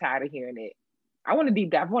I'm tired of hearing it. I want to deep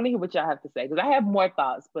dive. I want to hear what y'all have to say because I have more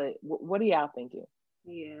thoughts, but what are y'all thinking?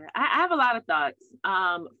 Yeah, I have a lot of thoughts.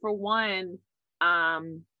 For one, I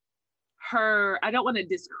don't want to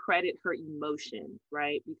discredit her emotion,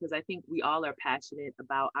 right? Because I think we all are passionate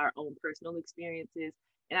about our own personal experiences.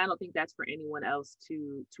 And I don't think that's for anyone else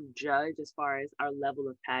to judge as far as our level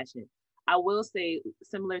of passion. I will say,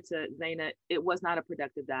 similar to Zaina, it was not a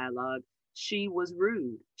productive dialogue. She was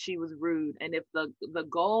rude. And if the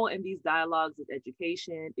goal in these dialogues is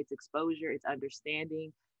education, it's exposure, it's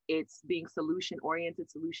understanding, it's being solution oriented,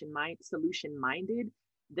 solution minded,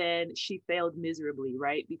 then she failed miserably,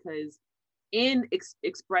 right? Because in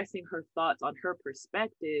expressing her thoughts on her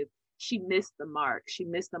perspective, she missed the mark. She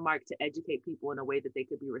missed the mark to educate people in a way that they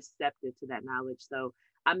could be receptive to that knowledge. So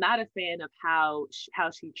I'm not a fan of how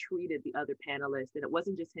she treated the other panelists. And it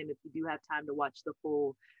wasn't just him. If you do have time to watch the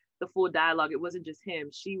full dialogue, it wasn't just him.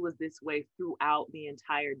 She was this way throughout the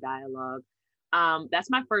entire dialogue. That's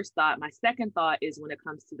my first thought. My second thought is when it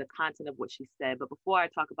comes to the content of what she said. But before I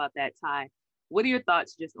talk about that, Ty, what are your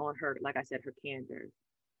thoughts just on her, like I said, her candor?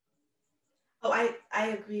 Oh, I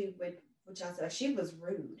agree with what y'all said. She was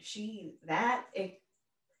rude. She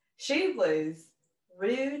was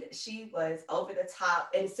rude. She was over the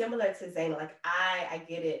top, and similar to Zaina, like I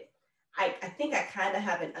get it. I think I kind of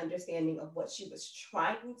have an understanding of what she was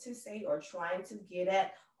trying to say or trying to get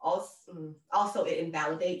at. Also it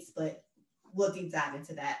invalidates, but we'll deep dive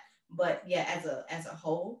into that. But yeah, as a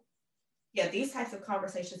whole, yeah, these types of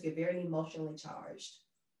conversations get very emotionally charged.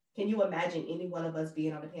 Can you imagine any one of us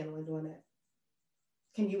being on the panel and doing that?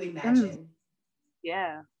 Can you imagine?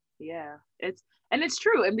 Yeah. It's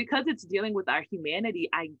true. And because it's dealing with our humanity,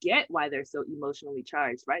 I get why they're so emotionally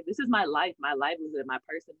charged, right? This is my life, my livelihood, my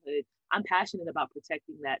personhood. I'm passionate about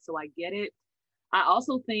protecting that. So I get it. I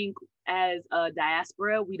also think as a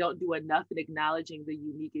diaspora, we don't do enough in acknowledging the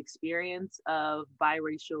unique experience of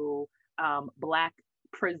biracial Black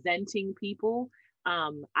presenting people.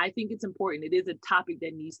 I think it's important. It is a topic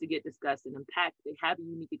that needs to get discussed and unpacked. They have a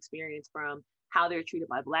unique experience from how they're treated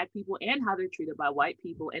by Black people and how they're treated by white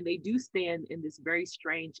people. And they do stand in this very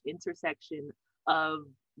strange intersection of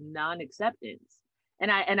non-acceptance. And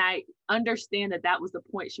I understand that was the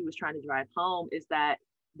point she was trying to drive home, is that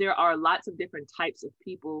there are lots of different types of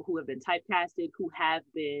people who have been typecasted, who have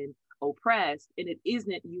been oppressed, and it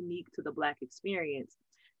isn't unique to the Black experience.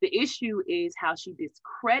 The issue is how she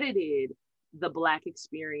discredited the Black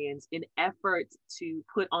experience in efforts to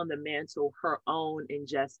put on the mantle her own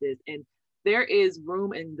injustice. And there is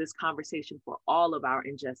room in this conversation for all of our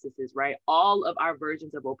injustices, right? All of our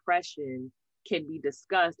versions of oppression can be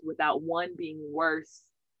discussed without one being worse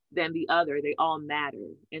than the other. They all matter.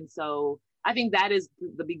 And so I think that is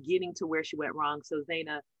the beginning to where she went wrong. So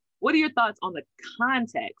Zaina, what are your thoughts on the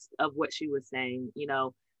context of what she was saying?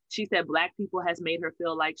 She said Black people has made her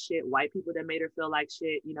feel like shit, white people that made her feel like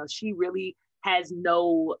shit. She really has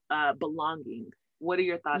no belonging. What are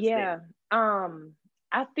your thoughts there?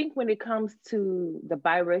 I think when it comes to the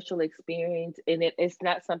biracial experience, and it's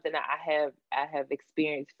not something that I have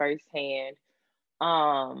experienced firsthand,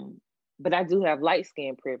 but I do have light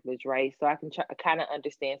skin privilege, right? So I can kind of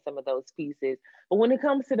understand some of those pieces. But when it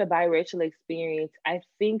comes to the biracial experience, I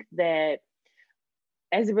think that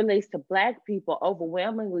as it relates to Black people,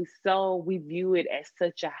 overwhelmingly so, we view it as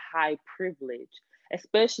such a high privilege,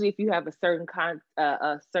 especially if you have a certain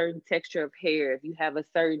texture of hair, if you have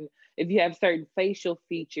certain facial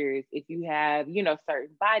features, if you have,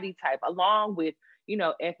 certain body type, along with,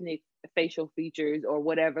 ethnic facial features or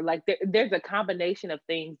whatever. Like there's a combination of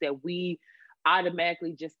things that we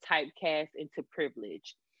automatically just typecast into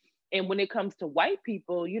privilege. And when it comes to white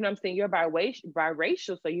people, you know what I'm saying, you're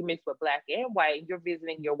biracial, so you mix with black and white, and you're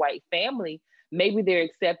visiting your white family. Maybe they're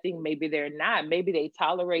accepting, maybe they're not. Maybe they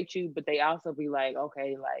tolerate you, but they also be like,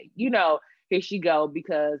 okay, like, here she go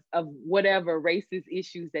because of whatever racist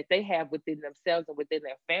issues that they have within themselves and within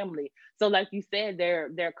their family. So like you said,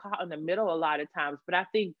 they're caught in the middle a lot of times. But I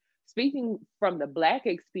think speaking from the Black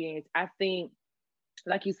experience, I think,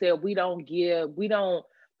 like you said, we don't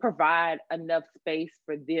provide enough space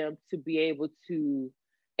for them to be able to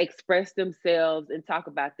express themselves and talk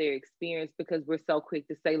about their experience, because we're so quick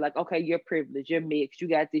to say like, okay, you're privileged, you're mixed, you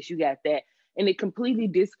got this, you got that. And it completely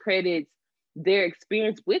discredits their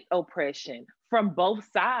experience with oppression from both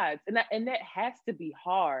sides. And that has to be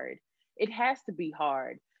hard. It has to be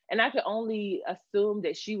hard. And I can only assume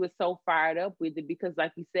that she was so fired up with it because,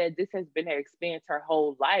 like you said, this has been her experience her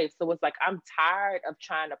whole life. So it's like, I'm tired of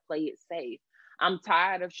trying to play it safe. I'm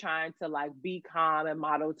tired of trying to like be calm and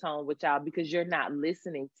monotone with y'all because you're not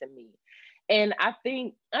listening to me. And I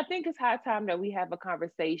think it's high time that we have a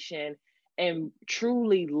conversation and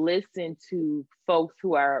truly listen to folks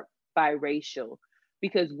who are biracial,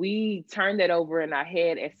 because we turn that over in our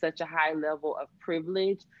head at such a high level of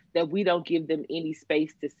privilege that we don't give them any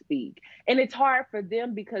space to speak. And it's hard for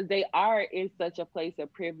them because they are in such a place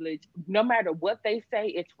of privilege. No matter what they say,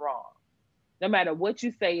 it's wrong. No matter what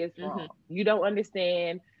you say, it's wrong. You don't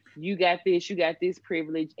understand. You got this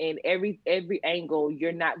privilege, and every angle,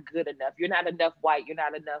 you're not good enough. You're not enough white. You're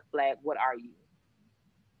not enough Black. What are you?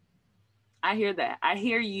 I hear that. I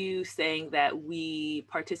hear you saying that we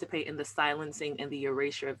participate in the silencing and the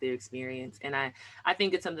erasure of their experience. And I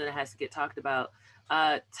think it's something that has to get talked about.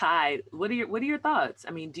 Ty, what are your thoughts?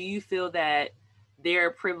 I mean, do you feel that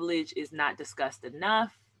their privilege is not discussed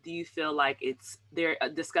enough? Do you feel like they're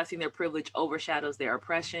discussing their privilege overshadows their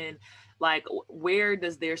oppression? Like, where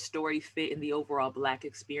does their story fit in the overall Black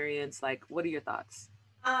experience? Like, what are your thoughts?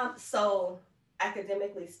 So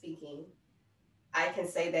academically speaking, I can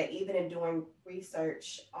say that even in doing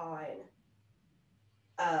research on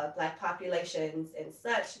Black populations and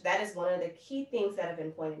such, that is one of the key things that have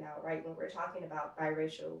been pointed out, right? When we're talking about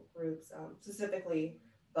biracial groups, specifically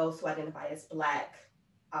those who identify as Black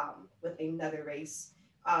with another race,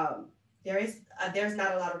 there's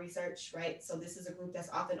not a lot of research, right? So this is a group that's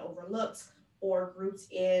often overlooked or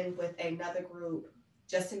grouped in with another group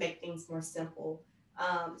just to make things more simple.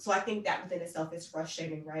 So I think that within itself is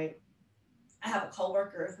frustrating, right? I have a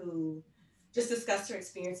coworker who just discussed her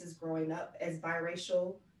experiences growing up as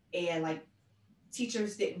biracial, and like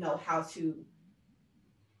teachers didn't know how to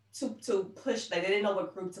push, like they didn't know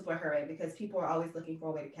what group to put her in because people are always looking for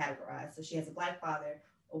a way to categorize. So she has a Black father,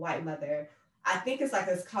 a white mother. I think it's like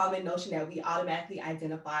this common notion that we automatically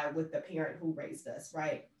identify with the parent who raised us,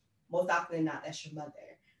 right? Most often than not, that's your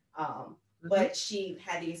mother. But she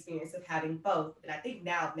had the experience of having both. And I think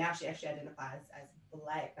now she actually identifies as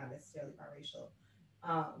Black, not necessarily biracial.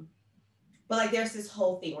 But like there's this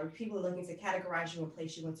whole thing where people are looking to categorize you and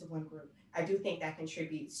place you into one group. I do think that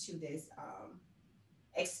contributes to this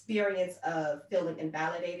experience of feeling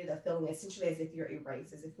invalidated, of feeling essentially as if you're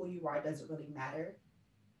erased, as if who you are doesn't really matter.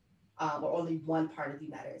 Or only one part of you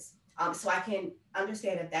matters. So I can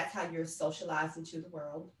understand if that's how you're socialized into the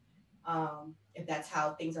world, if that's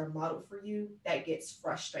how things are modeled for you, that gets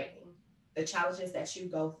frustrating. The challenges that you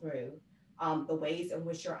go through, the ways in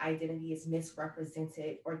which your identity is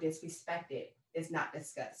misrepresented or disrespected is not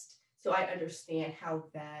discussed. So I understand how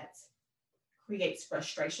that creates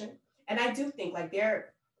frustration. And I do think like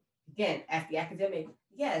again, as the academic,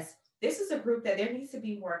 yes, this is a group that there needs to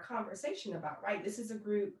be more conversation about, right? This is a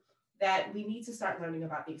group that we need to start learning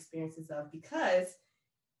about the experiences of, because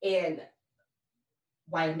in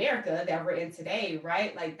white America that we're in today,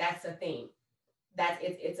 right? Like that's a thing.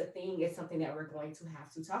 It's a thing. It's something that we're going to have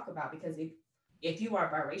to talk about, because if you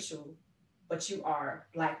are biracial, but you are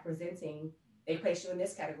Black presenting, they place you in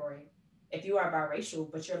this category. If you are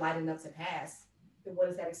biracial, but you're light enough to pass, then what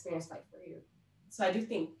is that experience like for you? So I do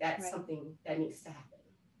think that's something that needs to happen.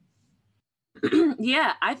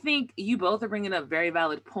 Yeah, I think you both are bringing up very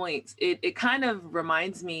valid points. It kind of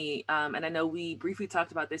reminds me, and I know we briefly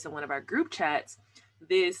talked about this in one of our group chats,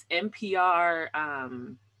 this NPR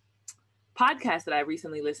podcast that I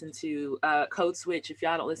recently listened to, Code Switch. If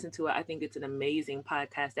y'all don't listen to it, I think it's an amazing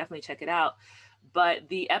podcast. Definitely check it out. But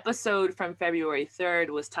the episode from February 3rd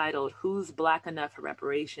was titled, "Who's Black Enough for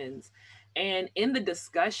Reparations?" And in the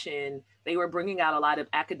discussion, they were bringing out a lot of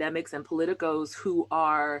academics and politicos who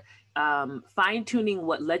are fine-tuning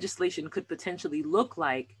what legislation could potentially look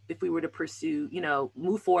like if we were to pursue,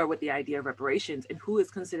 move forward with the idea of reparations, and who is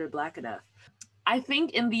considered Black enough. I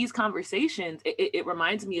think in these conversations, it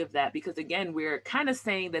reminds me of that because, again, we're kind of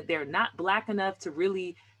saying that they're not Black enough to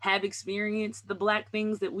really have experienced the Black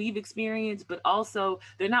things that we've experienced, but also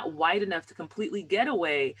they're not white enough to completely get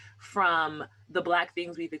away from the Black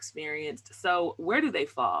things we've experienced. So where do they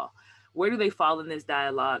fall? Where do they fall in this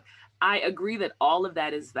dialogue? I agree that all of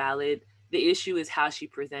that is valid. The issue is how she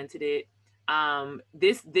presented it.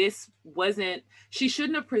 This wasn't, she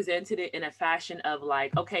shouldn't have presented it in a fashion of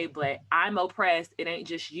like, okay, but I'm oppressed, it ain't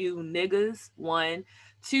just you niggas. One.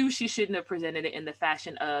 Two, she shouldn't have presented it in the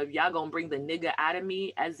fashion of y'all gonna bring the nigga out of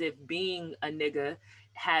me, as if being a nigga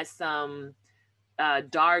has some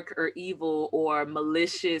dark or evil or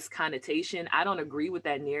malicious connotation. I don't agree with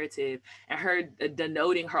that narrative. And her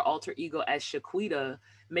denoting her alter ego as Shaquita,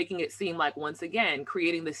 making it seem like, once again,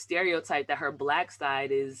 creating the stereotype that her Black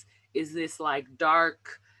side is this like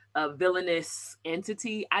dark, villainous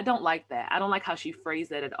entity. I don't like that. I don't like how she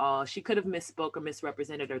phrased that at all. She could have misspoke or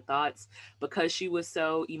misrepresented her thoughts because she was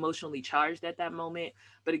so emotionally charged at that moment.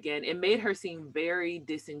 But again, it made her seem very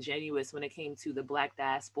disingenuous when it came to the Black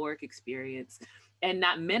diasporic experience, and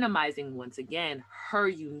not minimizing, once again, her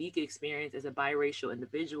unique experience as a biracial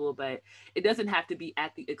individual. But it doesn't have to be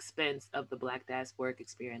at the expense of the Black diasporic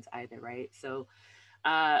experience either, right? So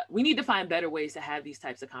we need to find better ways to have these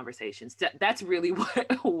types of conversations. That's really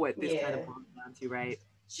what this kind of boils down to, right?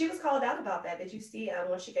 She was called out about that. Did you see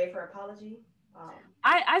when she gave her apology?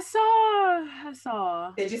 I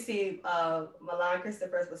saw. Did you see Milan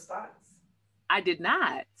Christopher's response? I did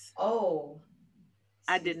not. Oh.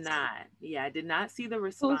 I did not. Yeah, I did not see the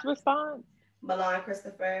response. Whose response? Milan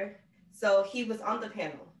Christopher. So he was on the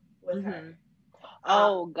panel with her.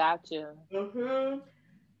 Oh, gotcha.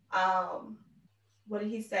 What did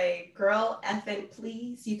he say? Girl, effing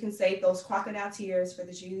please, you can save those crocodile tears for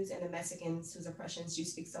the Jews and the Mexicans whose oppressions you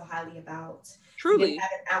speak so highly about. Truly. You didn't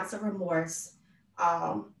have an ounce of remorse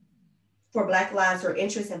for Black lives or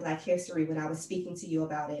interest in Black history when I was speaking to you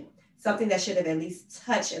about it. Something that should have at least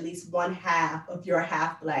touched at least one half of your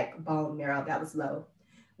half Black bone marrow. That was low.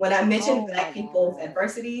 When I mentioned Black people's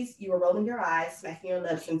adversities, you were rolling your eyes, smacking your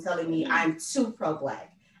lips, and telling me I'm too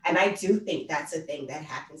pro-Black. And I do think that's a thing that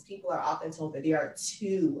happens. People are often told that they are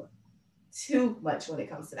too much when it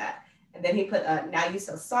comes to that. And then he put, now you're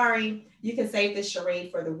so sorry. You can save this charade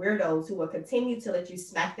for the weirdos who will continue to let you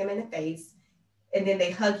smack them in the face. And then they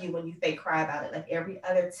hug you when you fake cry about it, like every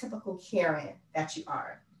other typical Karen that you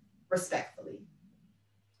are, respectfully.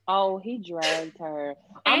 Oh, he dragged her.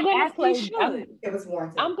 It was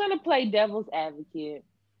warranted. I'm going to play devil's advocate.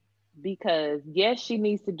 Because yes, she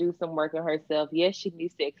needs to do some work on herself. Yes, she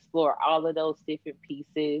needs to explore all of those different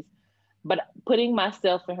pieces. But putting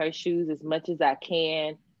myself in her shoes as much as I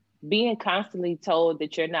can, being constantly told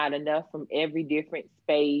that you're not enough from every different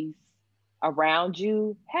space around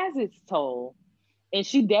you has its toll. And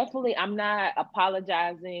she definitely, I'm not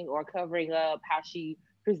apologizing or covering up how she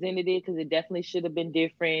presented it, because it definitely should have been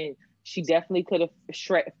different. She definitely could have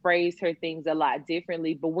phrased her things a lot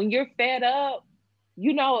differently. But when you're fed up,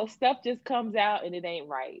 you know, stuff just comes out and it ain't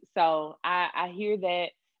right. So I hear that.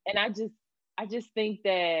 And I just think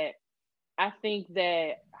that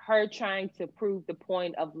her trying to prove the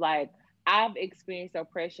point of like, I've experienced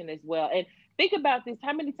oppression as well. And think about this.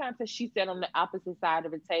 How many times has she sat on the opposite side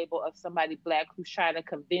of a table of somebody Black who's trying to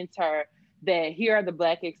convince her that here are the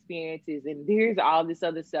Black experiences and here's all this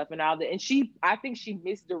other stuff and all that. And I think she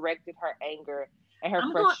misdirected her anger and her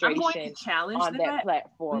frustration on that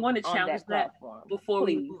platform. I'm going to challenge that before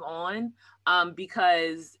we move on,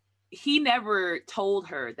 because he never told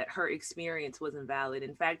her that her experience wasn't valid.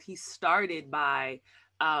 In fact, he started by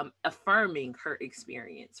affirming her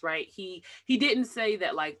experience, right? He didn't say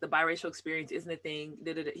that like the biracial experience isn't a thing.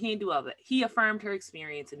 He didn't do all that. He affirmed her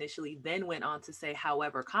experience initially, then went on to say,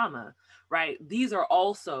 however, comma, right? These are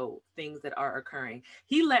also things that are occurring.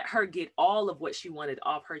 He let her get all of what she wanted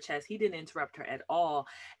off her chest. He didn't interrupt her at all.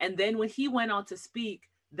 And then when he went on to speak,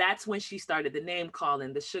 that's when she started the name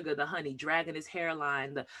calling, the sugar, the honey, dragging his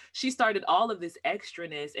hairline. She started all of this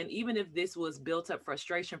extraness. And even if this was built up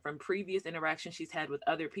frustration from previous interactions she's had with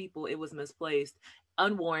other people, it was misplaced,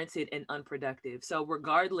 unwarranted, and unproductive. So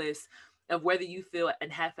regardless of whether you feel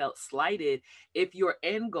and have felt slighted, if your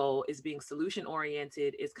end goal is being solution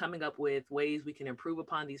oriented, is coming up with ways we can improve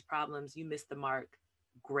upon these problems, you missed the mark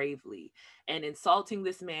gravely. And insulting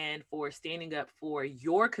this man for standing up for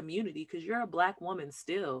your community, because you're a Black woman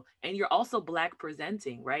still, and you're also Black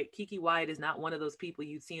presenting, right? Keke Wyatt is not one of those people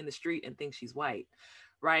you'd see in the street and think she's white,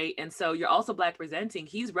 right? And so you're also Black presenting.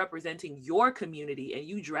 He's representing your community, and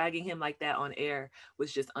you dragging him like that on air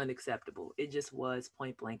was just unacceptable. It just was,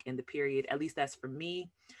 point blank, in the period. At least that's for me.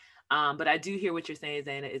 But I do hear what you're saying,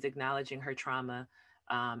 Zaina, is acknowledging her trauma.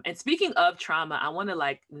 And speaking of trauma, I want to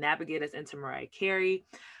like navigate us into Mariah Carey.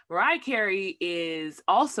 Mariah Carey is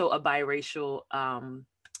also a biracial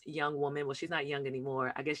young woman. Well, she's not young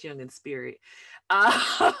anymore. I guess young in spirit.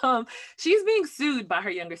 She's being sued by her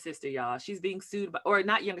younger sister, y'all. She's being sued by, or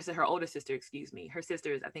not younger sister, her older sister, excuse me. Her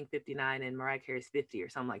sister is, I think, 59 and Mariah Carey's 50 or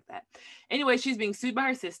something like that. Anyway, she's being sued by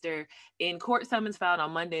her sister. In court summons filed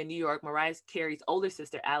on Monday in New York, Mariah Carey's older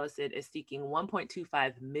sister, Allison, is seeking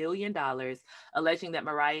 $1.25 million, alleging that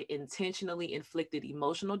Mariah intentionally inflicted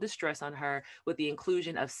emotional distress on her with the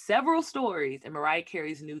inclusion of several stories in Mariah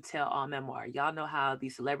Carey's new tell-all memoir. Y'all know how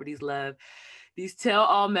these celebrities love these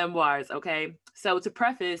tell-all memoirs, okay? So to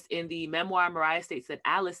preface, in the memoir, Mariah states that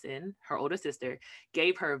Allison, her older sister,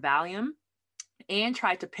 gave her Valium and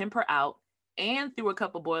tried to pimp her out and threw a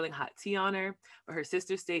cup of boiling hot tea on her. But her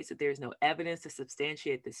sister states that there's no evidence to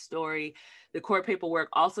substantiate this story. The court paperwork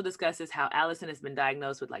also discusses how Allison has been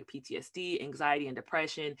diagnosed with like PTSD, anxiety, and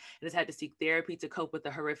depression, and has had to seek therapy to cope with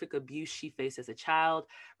the horrific abuse she faced as a child,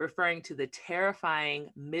 referring to the terrifying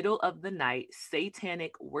middle of the night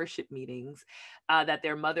satanic worship meetings that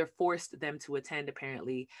their mother forced them to attend,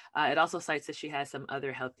 apparently. It also cites that she has some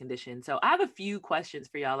other health conditions. So I have a few questions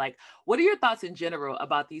for y'all. Like, what are your thoughts in general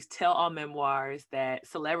about these tell-all memoirs that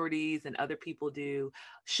celebrities and other people do?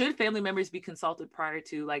 Should family members be consulted prior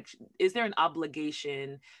to, like, is there an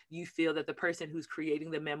obligation you feel that the person who's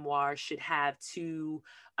creating the memoir should have to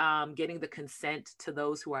getting the consent to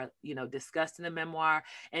those who are, you know, discussed in the memoir?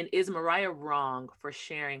 And is Mariah wrong for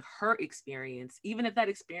sharing her experience, even if that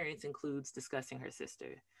experience includes discussing her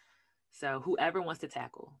sister? So whoever wants to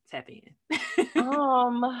tap in.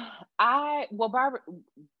 Barbara,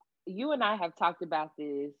 you and I have talked about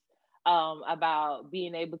this, about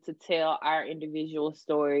being able to tell our individual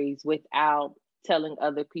stories without telling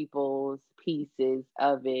other people's pieces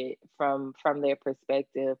of it from their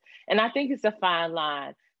perspective. And I think it's a fine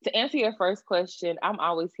line. To answer your first question, I'm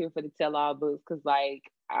always here for the tell-all books because, like,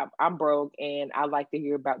 I'm broke and I like to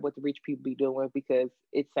hear about what the rich people be doing because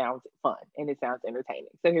it sounds fun and it sounds entertaining.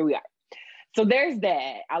 So here we are. So there's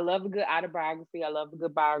that. I love a good autobiography. I love a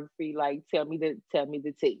good biography. Like, tell me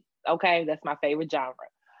the tea. Okay, that's my favorite genre.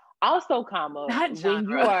 Also, Not genre. when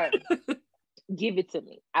you are, give it to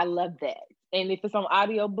me. I love that. And if it's on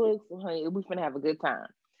audiobooks, honey, we're gonna have a good time.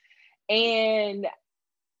 And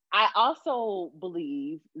I also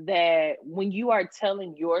believe that when you are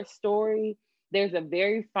telling your story, there's a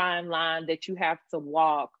very fine line that you have to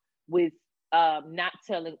walk with not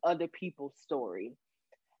telling other people's story.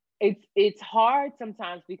 It's hard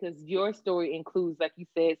sometimes because your story includes, like you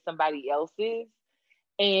said, somebody else's.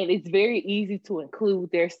 And it's very easy to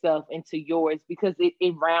include their stuff into yours because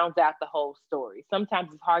it rounds out the whole story. Sometimes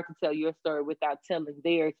it's hard to tell your story without telling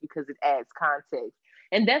theirs because it adds context.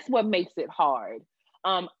 And that's what makes it hard.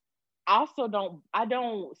 Also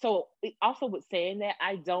with saying that,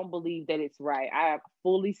 I don't believe that it's right. I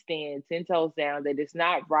fully stand 10 toes down that it's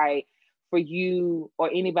not right for you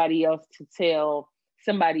or anybody else to tell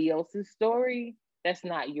somebody else's story that's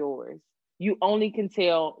not yours. You only can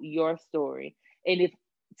tell your story. And if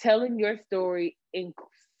telling your story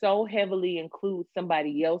so heavily includes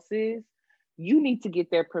somebody else's, you need to get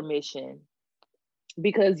their permission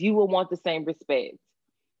because you will want the same respect.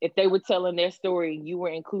 If they were telling their story and you were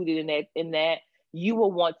included in that, you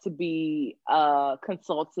will want to be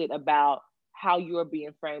consulted about how you are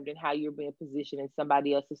being framed and how you're being positioned in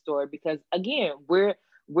somebody else's story. Because again, we're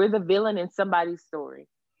the villain in somebody's story.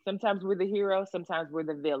 Sometimes we're the hero, sometimes we're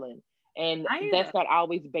the villain. And that's not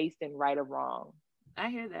always based in right or wrong. I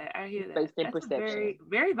hear that. Based in That's perception. a very,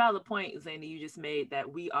 very valid point, Zaina, you just made, that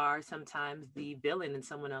we are sometimes the villain in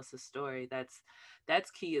someone else's story.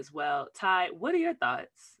 That's key as well. Ty, what are your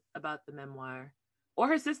thoughts about the memoir or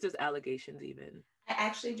her sister's allegations even? I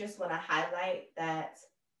actually just want to highlight that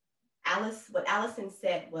what Allison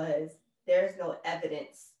said was there's no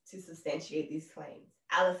evidence to substantiate these claims.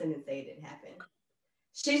 Allison didn't say it didn't happen.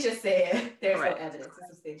 She just said there's no evidence to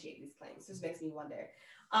substantiate these claims, which makes me wonder.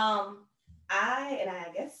 I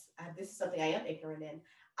guess this is something I am ignorant in.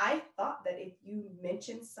 I thought that if you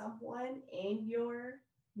mentioned someone in your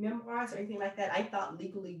memoirs or anything like that, I thought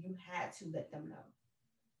legally you had to let them know.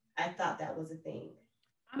 I thought that was a thing.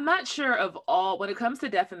 I'm not sure of all, when it comes to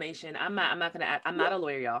defamation, I'm not a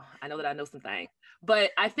lawyer, y'all. I know that I know some things,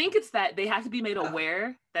 but I think it's that they have to be made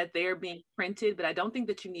aware that they're being printed, but I don't think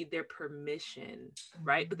that you need their permission,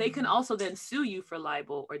 right? But they can also then sue you for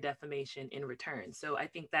libel or defamation in return. So I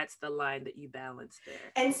think that's the line that you balance there.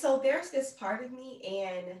 And so there's this part of me,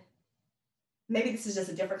 and maybe this is just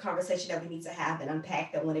a different conversation that we need to have and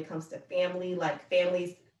unpack, that when it comes to family, like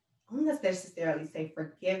families wouldn't necessarily say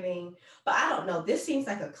forgiving, but I don't know. This seems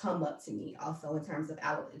like a come up to me also in terms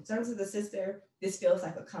of the sister, this feels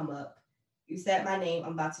like a come up. You said my name,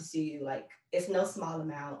 I'm about to sue you. Like it's no small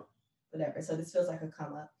amount, whatever. So this feels like a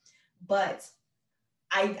come up. But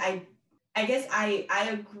I guess I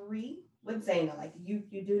agree with Zaina. Like you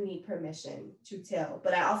do need permission to tell.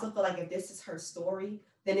 But I also feel like if this is her story,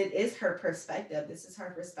 then it is her perspective. This is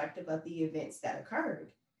her perspective of the events that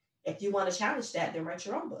occurred. If you want to challenge that, then write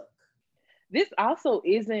your own book. This also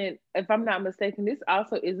isn't, if I'm not mistaken, this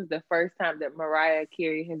also isn't the first time that Mariah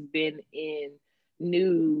Carey has been in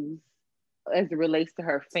news as it relates to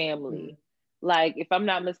her family. Like, if I'm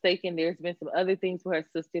not mistaken, there's been some other things with her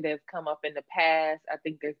sister that's come up in the past. I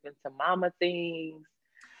think there's been some mama things.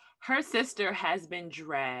 Her sister has been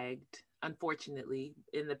dragged, unfortunately,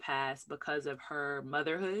 in the past because of her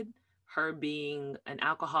motherhood, her being an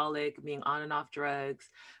alcoholic, being on and off drugs,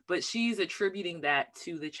 but she's attributing that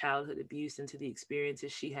to the childhood abuse and to the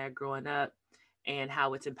experiences she had growing up and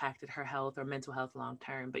how it's impacted her health or mental health long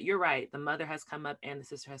term. But you're right, the mother has come up and the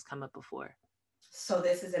sister has come up before. So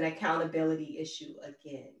this is an accountability issue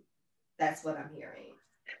again. That's what I'm hearing.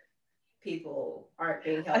 People aren't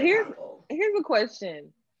being held accountable. Here's a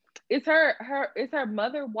question. Is her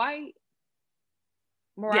mother white?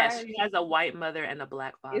 Mariah? Yes, she has a white mother and a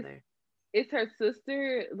black father. Is her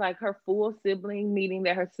sister like her full sibling, meaning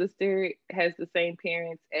that her sister has the same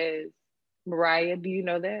parents as Mariah? Do you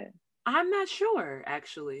know that? I'm not sure,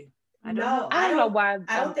 actually. I don't know why.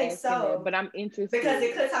 I don't think so. That, but I'm interested because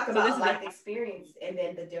it could talk about life experience and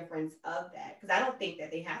then the difference of that. Because I don't think that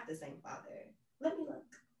they have the same father. Let me look.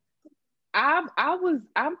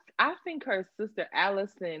 I think her sister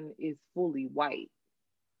Allison is fully white.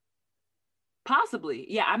 Possibly.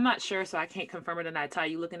 Yeah, I'm not sure, so I can't confirm it or not. Ty,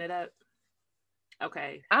 you looking it up?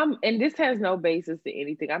 Okay. And this has no basis to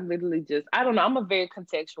anything. I'm literally just, I don't know. I'm a very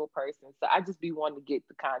contextual person, so I just be wanting to get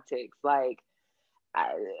the context. Like,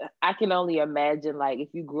 I can only imagine, like, if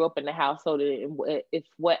you grew up in a household and if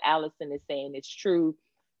what Allison is saying is true,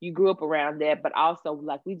 you grew up around that, but also,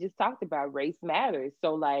 like we just talked about, race matters.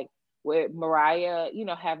 So, like, with Mariah, you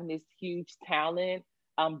know, having this huge talent,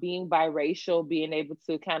 being biracial, being able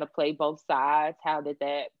to kind of play both sides, how did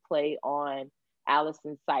that play on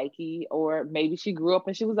Allison's psyche? Or maybe she grew up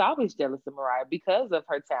and she was always jealous of Mariah because of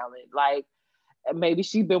her talent. Like, maybe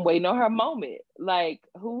she's been waiting on her moment. Like,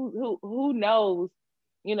 who knows,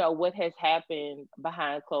 you know, what has happened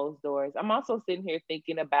behind closed doors. I'm also sitting here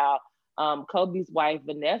thinking about Kobe's wife,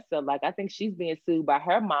 Vanessa. Like, I think she's being sued by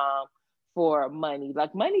her mom for money.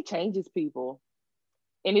 Like, money changes people.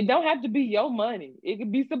 And it don't have to be your money. It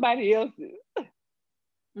could be somebody else's.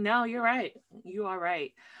 No, you're right. You are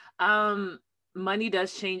right. Money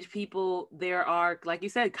does change people. There are, like you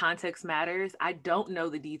said, context matters. I don't know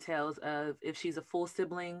the details of if she's a full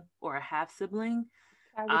sibling or a half sibling.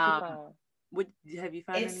 Have you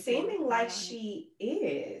found it's seeming like she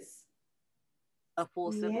is a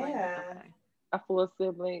full sibling? Yeah. Okay. A full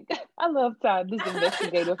sibling. I love Ty, this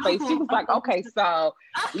investigative face. She was like, okay, so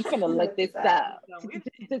we finna look this up.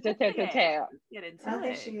 Get into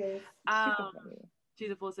it. She is. She's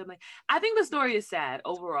a full sibling. I think the story is sad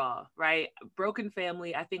overall, right? Broken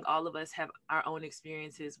family. I think all of us have our own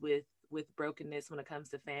experiences with brokenness when it comes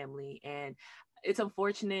to family, and it's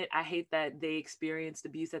unfortunate. I hate that they experienced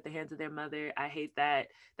abuse at the hands of their mother. I hate that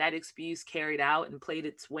abuse carried out and played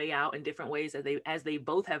its way out in different ways as they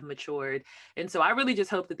both have matured. And so I really just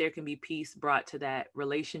hope that there can be peace brought to that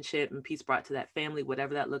relationship and peace brought to that family,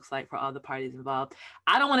 whatever that looks like for all the parties involved.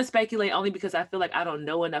 I don't want to speculate, only because I feel like I don't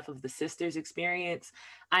know enough of the sister's experience.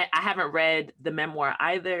 I haven't read the memoir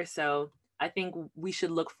either, so I think we should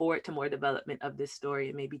look forward to more development of this story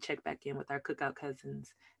and maybe check back in with our Cookout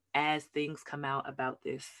Cousins as things come out about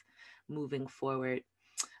this moving forward.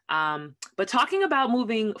 But talking about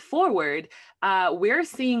moving forward, we're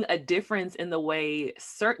seeing a difference in the way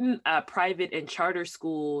certain private and charter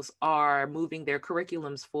schools are moving their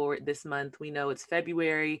curriculums forward this month. We know it's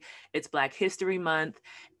February, it's Black History Month,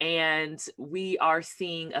 and we are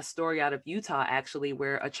seeing a story out of Utah, actually,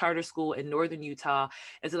 where a charter school in northern Utah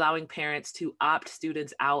is allowing parents to opt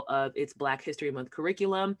students out of its Black History Month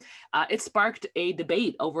curriculum. It sparked a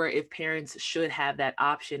debate over if parents should have that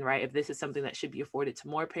option, right? If this is something that should be afforded to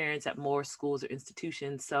more parents at more schools or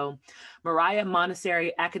institutions. So Moriah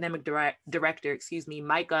Montessori Academic Director,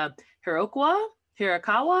 Micah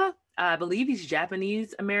Hirakawa, I believe he's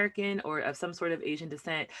Japanese American or of some sort of Asian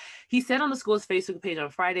descent. He said on the school's Facebook page on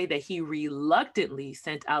Friday that he reluctantly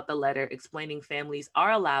sent out the letter explaining families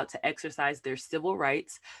are allowed to exercise their civil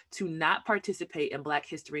rights to not participate in Black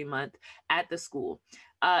History Month at the school.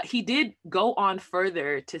 He did go on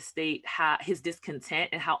further to state how his discontent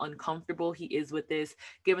and how uncomfortable he is with this,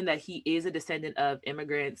 given that he is a descendant of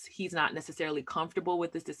immigrants. He's not necessarily comfortable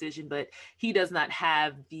with this decision, but he does not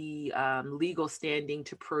have the legal standing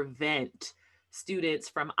to prevent students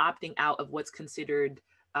from opting out of what's considered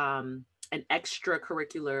an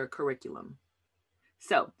extracurricular curriculum.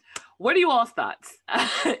 So what are you all's thoughts?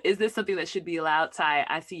 Is this something that should be allowed? Ty,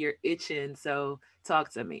 I see you're itching, so talk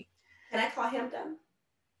to me. Can I call him dumb?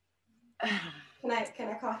 Can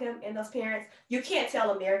I call him and those parents? You can't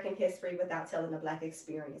tell American history without telling the Black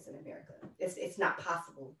experience in America. It's not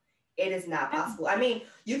possible. It is not possible. I mean,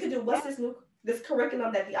 you could do this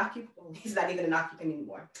curriculum that the occupant, he's not even an occupant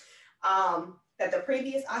anymore, that the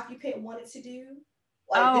previous occupant wanted to do.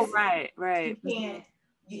 Right. You can't.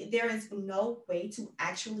 There is no way to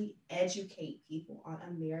actually educate people on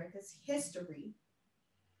America's history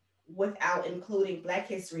without including Black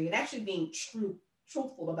history and actually being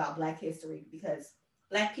truthful about Black history, because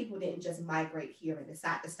Black people didn't just migrate here and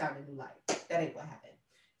decide to start a new life. That ain't what happened.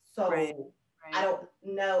 So right. I don't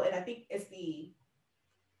know. And I think it's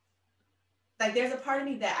there's a part of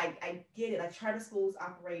me that I get it. Like charter schools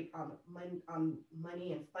operate on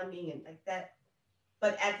money and funding and like that.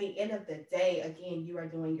 But at the end of the day, again, you are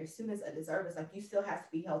doing your students a disservice. Like you still have to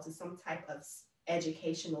be held to some type of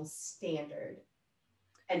educational standard.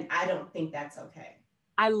 And I don't think that's okay.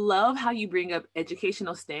 I love how you bring up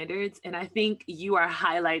educational standards. And I think you are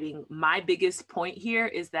highlighting my biggest point here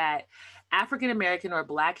is that African-American or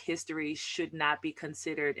Black history should not be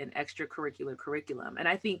considered an extracurricular curriculum. And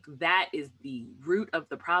I think that is the root of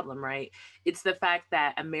the problem, right? It's the fact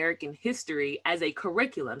that American history as a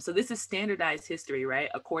curriculum, so this is standardized history, right?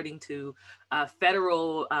 According to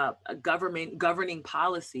federal government governing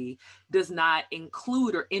policy, does not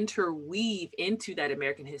include or interweave into that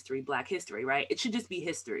American history, Black history, right? It should just be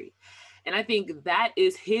history. And I think that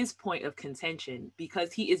is his point of contention,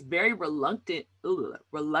 because he is very reluctant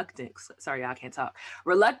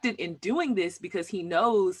in doing this, because he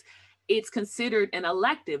knows it's considered an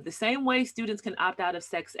elective, the same way students can opt out of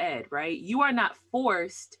sex ed, right? You are not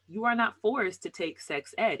forced to take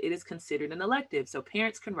sex ed. It is considered an elective. So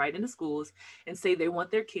parents can write into schools and say they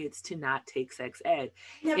want their kids to not take sex ed.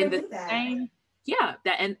 And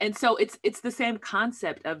so it's the same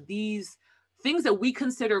concept of these things that we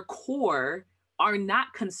consider core are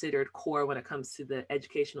not considered core when it comes to the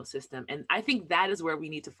educational system. And I think that is where we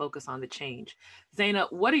need to focus on the change. Zaina,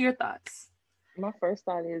 what are your thoughts? My first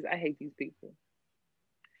thought is I hate these people.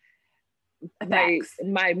 My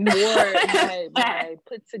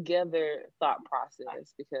put together thought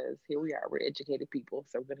process, because here we are, we're educated people,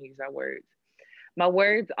 so we're gonna use our words. My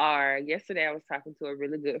words are, yesterday I was talking to a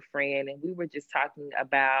really good friend, and we were just talking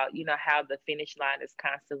about, how the finish line is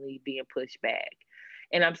constantly being pushed back.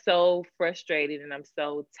 And I'm so frustrated and I'm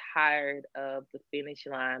so tired of the finish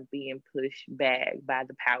line being pushed back by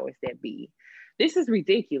the powers that be. This is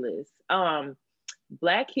ridiculous.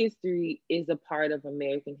 Black history is a part of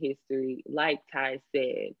American history, like Ty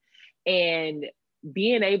said. And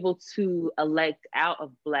being able to elect out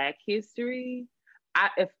of Black history,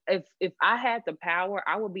 if I had the power,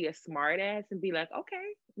 I would be a smart ass and be like,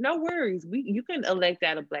 okay, no worries. You can elect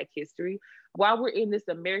out of Black history. While we're in this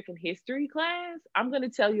American history class, I'm going to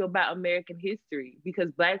tell you about American history,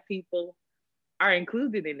 because Black people are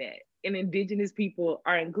included in that and Indigenous people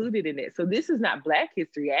are included in it. So this is not Black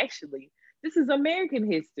history, actually. This is American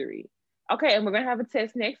history. Okay, and we're going to have a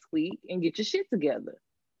test next week and get your shit together.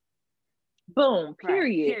 Boom,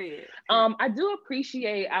 period. Right, period. I do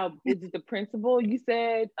appreciate the principal you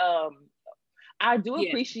said. I do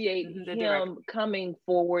appreciate him coming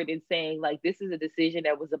forward and saying, like, this is a decision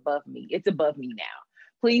that was above me. It's above me now.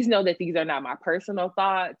 Please know that these are not my personal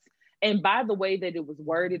thoughts. And by the way that it was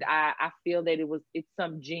worded, I feel that it's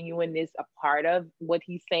some genuineness a part of what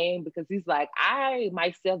he's saying, because he's like, I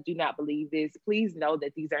myself do not believe this. Please know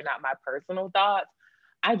that these are not my personal thoughts.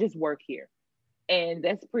 I just work here. And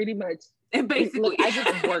that's pretty much, and basically, look, I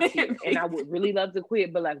just work here and I would really love to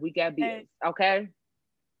quit, but like, we got bills, okay?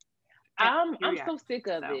 I'm so sick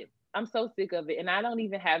of it. I'm so sick of it. And I don't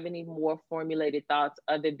even have any more formulated thoughts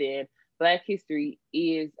other than Black history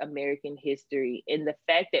is American history. And the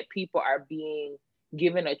fact that people are being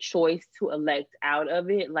given a choice to elect out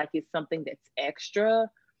of it, like it's something that's extra,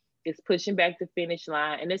 is pushing back the finish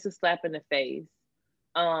line. And it's a slap in the face.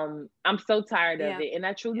 I'm so tired of it. And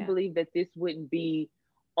I truly believe that this wouldn't be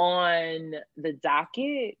on the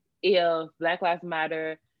docket if Black Lives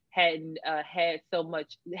Matter hadn't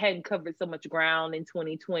covered so much ground in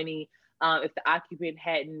 2020, if the occupant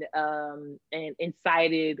hadn't and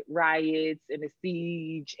incited riots and a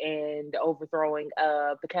siege and the overthrowing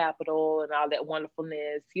of the Capitol and all that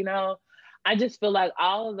wonderfulness, you know. I just feel like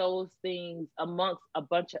all of those things, amongst a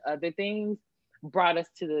bunch of other things, brought us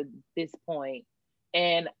to this point.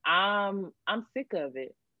 And I'm sick of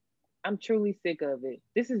it. I'm truly sick of it.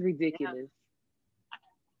 This is ridiculous.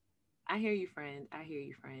 I hear you, friend. I hear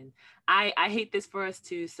you, friend. I hate this for us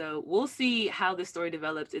too. So we'll see how the story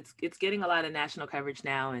develops. It's getting a lot of national coverage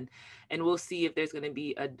now, and we'll see if there's going to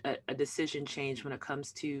be a decision change when it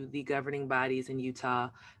comes to the governing bodies in Utah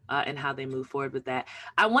and how they move forward with that.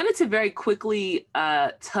 I wanted to very quickly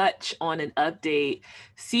touch on an update.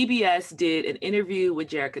 CBS did an interview with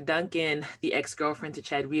Jerrica Duncan, the ex-girlfriend to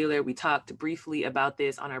Chad Wheeler. We talked briefly about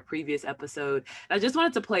this on our previous episode. I just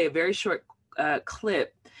wanted to play a very short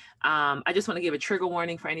clip. I just want to give a trigger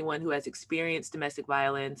warning for anyone who has experienced domestic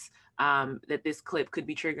violence, that this clip could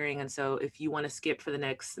be triggering. And so if you want to skip for the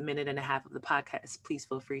next minute and a half of the podcast, please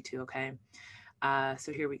feel free to, okay?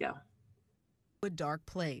 So here we go. A dark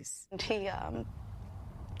place. And he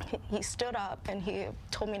stood up and he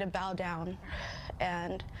told me to bow down.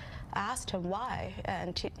 And I asked him why,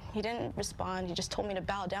 and he didn't respond. He just told me to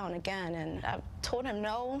bow down again. And I told him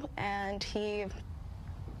no, and he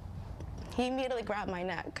immediately grabbed my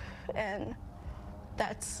neck, and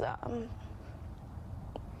that's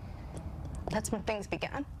when things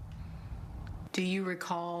began. Do you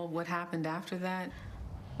recall what happened after that?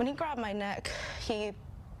 When he grabbed my neck, he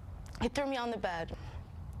threw me on the bed,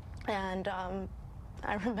 and I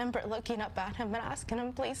remember looking up at him and asking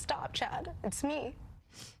him, "Please stop, Chad, it's me."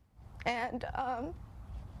 And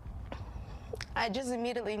I just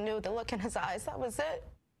immediately knew the look in his eyes, that was it.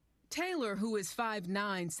 Taylor, who is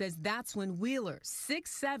 5'9", says that's when Wheeler,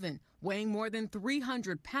 6'7", weighing more than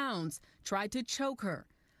 300 pounds, tried to choke her.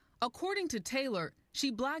 According to Taylor,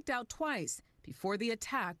 she blacked out twice before the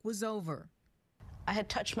attack was over. I had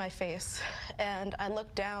touched my face, and I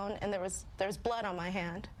looked down, and there was blood on my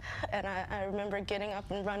hand. And I remember getting up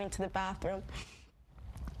and running to the bathroom.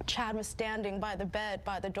 Chad was standing by the bed,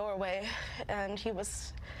 by the doorway, and he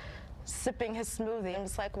was sipping his smoothie. And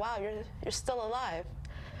was like, "Wow, you're still alive.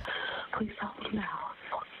 Please help me now.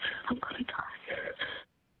 I'm gonna die."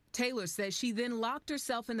 Taylor says she then locked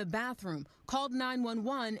herself in the bathroom, called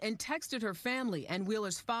 911, and texted her family and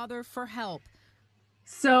Wheeler's father for help.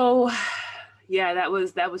 So, yeah, that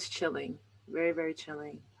was chilling. Very, very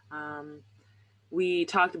chilling. We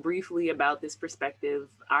talked briefly about this perspective,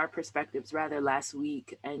 our perspectives rather, last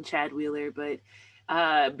week, and Chad Wheeler, but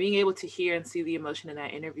being able to hear and see the emotion in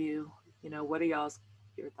that interview, you know, what are your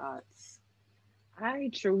thoughts?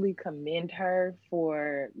 I truly commend her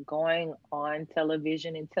for going on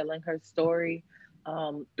television and telling her story.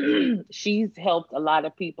 She's helped a lot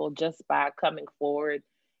of people just by coming forward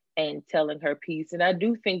and telling her piece. And I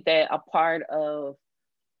do think that a part of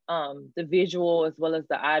the visual as well as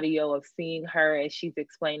the audio of seeing her as she's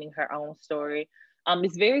explaining her own story,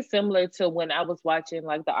 it's very similar to when I was watching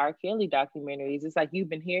like the R. Kelly documentaries. It's like you've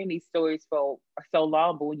been hearing these stories for so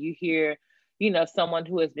long, but when you hear, you know, someone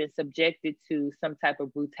who has been subjected to some type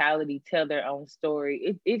of brutality tell their own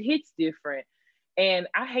story, it hits different. And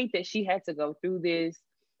I hate that she had to go through this,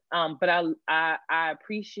 but I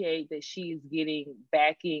appreciate that she's getting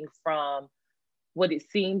backing from what it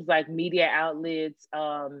seems like media outlets.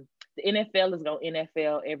 The NFL is going to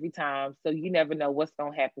NFL every time, so you never know what's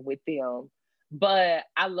going to happen with them. But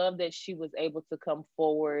I love that she was able to come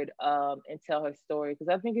forward and tell her story,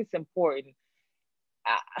 because I think it's important.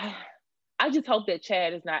 I just hope that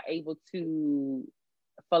Chad is not able to,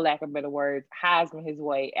 for lack of better words, Heisman his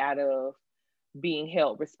way out of being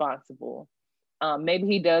held responsible. Maybe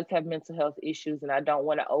he does have mental health issues, and I don't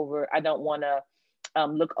want to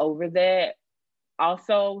look over that.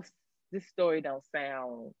 Also, this story don't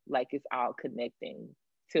sound like it's all connecting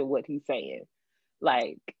to what he's saying.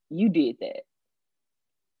 Like, you did that.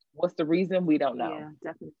 What's the reason? We don't know. Yeah,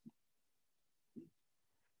 definitely.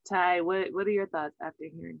 Ty, what are your thoughts after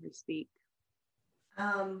hearing her speak?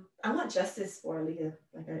 I want justice for Leah.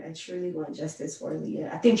 Like, I truly want justice for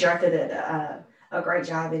Leah. I think Jerrica did a great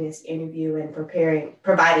job in this interview and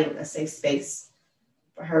providing a safe space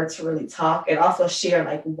for her to really talk and also share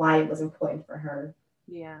like why it was important for her.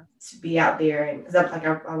 Yeah. To be out there, and because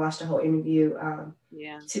I watched the whole interview.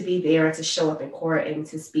 To be there and to show up in court and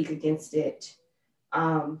to speak against it.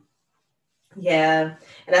 And I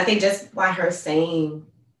think just by her saying,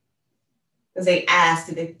 because they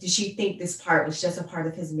asked, did she think this part was just a part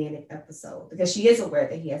of his manic episode? Because she is aware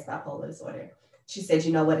that he has bipolar disorder. She said,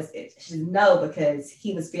 "You know what is it?" She said, "No, because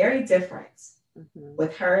he was very different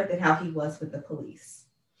with her than how he was with the police."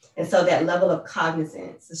 And so that level of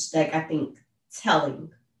cognizance is like, I think,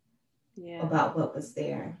 telling about what was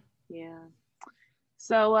there. Yeah.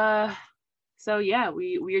 So yeah,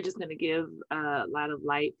 we are just going to give a lot of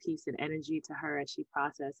light, peace, and energy to her as she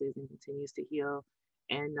processes and continues to heal.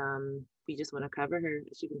 And we just want to cover her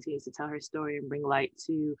as she continues to tell her story and bring light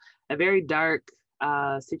to a very dark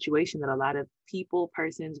situation that a lot of people,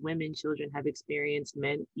 persons, women, children have experienced,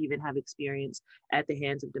 men even have experienced at the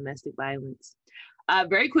hands of domestic violence.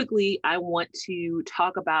 Very quickly, I want to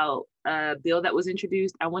talk about a bill that was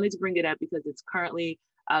introduced. I wanted to bring it up because it's currently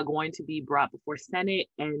going to be brought before Senate,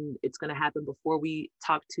 and it's going to happen before we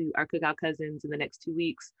talk to our Cookout Cousins in the next 2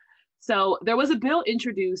 weeks. So there was a bill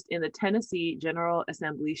introduced in the Tennessee General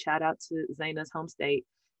Assembly, shout out to Zaina's home state,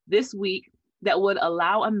 this week that would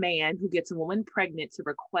allow a man who gets a woman pregnant to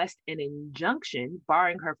request an injunction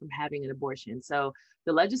barring her from having an abortion. So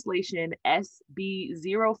the legislation SB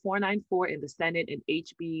 0494 in the Senate and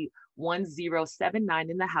HB 1079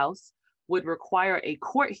 in the House would require a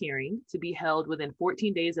court hearing to be held within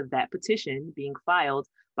 14 days of that petition being filed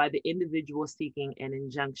by the individual seeking an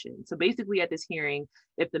injunction. So basically at this hearing,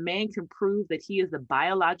 if the man can prove that he is the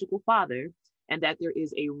biological father and that there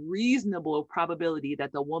is a reasonable probability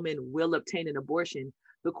that the woman will obtain an abortion,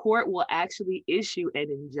 the court will actually issue an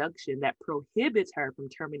injunction that prohibits her from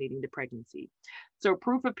terminating the pregnancy. So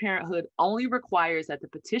proof of parenthood only requires that the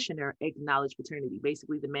petitioner acknowledge paternity,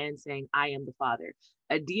 basically the man saying, I am the father.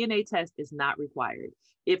 A DNA test is not required.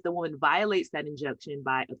 If the woman violates that injunction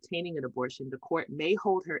by obtaining an abortion, the court may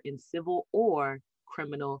hold her in civil or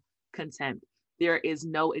criminal contempt. There is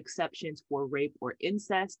no exceptions for rape or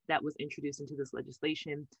incest that was introduced into this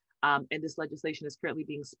legislation. And this legislation is currently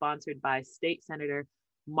being sponsored by State Senator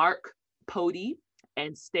Mark Pody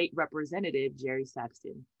and State Representative Jerry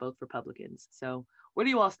Saxton, both Republicans. So what are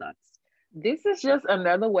you all's thoughts? This is just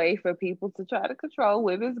another way for people to try to control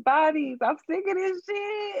women's bodies. I'm sick of this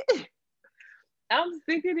shit. I'm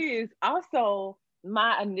sick of this. Also,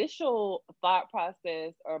 my initial thought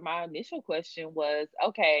process or my initial question was,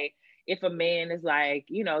 okay, if a man is like,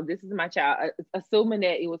 you know, this is my child, assuming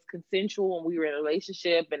that it was consensual and we were in a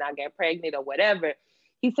relationship and I got pregnant or whatever,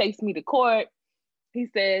 he takes me to court. He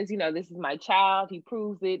says, you know, this is my child. He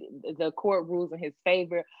proves it. The court rules in his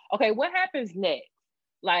favor. Okay, what happens next?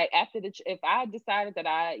 Like after if I decided that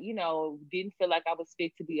I, you know, didn't feel like I was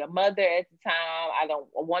fit to be a mother at the time, I don't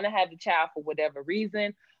want to have the child for whatever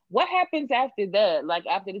reason. What happens after that? Like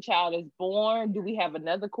after the child is born, do we have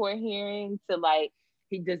another court hearing to like,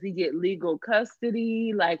 does he get legal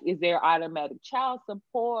custody? Like, is there automatic child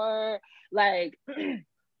support? Like,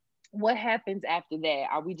 what happens after that?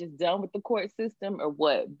 Are we just done with the court system or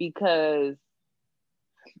what? Because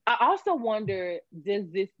I also wonder,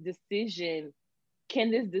 can this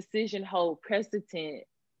decision hold precedent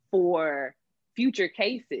for future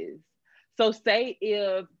cases? So say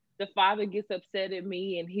if the father gets upset at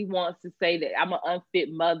me and he wants to say that I'm an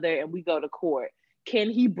unfit mother and we go to court,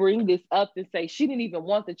 can he bring this up and say, she didn't even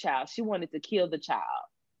want the child, she wanted to kill the child?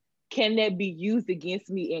 Can that be used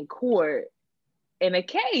against me in court in a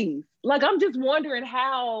case? Like, I'm just wondering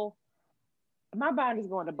how my mind is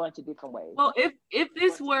going a bunch of different ways. Well, if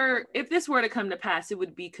this were to come to pass, it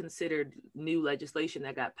would be considered new legislation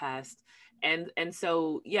that got passed. And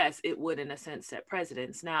so, yes, it would, in a sense, set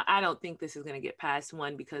precedents. Now, I don't think this is going to get passed,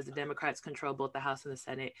 one, because the Democrats control both the House and the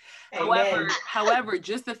Senate. However,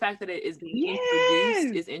 just the fact that it is being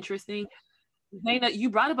introduced is interesting. Zaina, you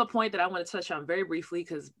brought up a point that I want to touch on very briefly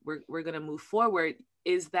because we're going to move forward,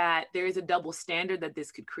 is that there is a double standard that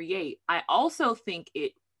this could create. I also think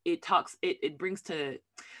it brings to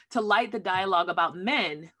light the dialogue about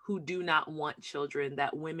men who do not want children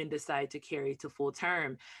that women decide to carry to full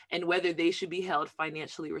term, and whether they should be held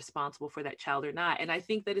financially responsible for that child or not. And I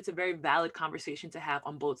think that it's a very valid conversation to have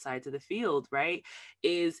on both sides of the field, right?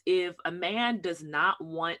 Is if a man does not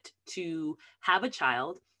want to have a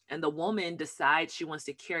child and the woman decides she wants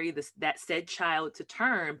to carry that said child to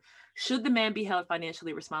term, should the man be held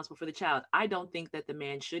financially responsible for the child? I don't think that the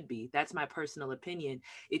man should be. That's my personal opinion.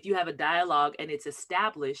 If you have a dialogue and it's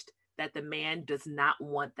established that the man does not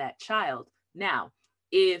want that child. Now,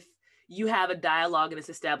 if you have a dialogue and it's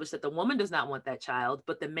established that the woman does not want that child,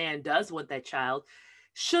 but the man does want that child,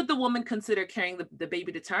 should the woman consider carrying the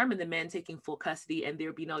baby to term and the man taking full custody and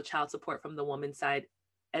there be no child support from the woman's side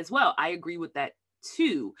as well? I agree with that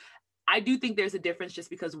too. I do think there's a difference just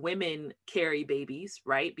because women carry babies,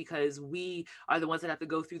 right? Because we are the ones that have to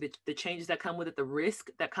go through the changes that come with it, the risk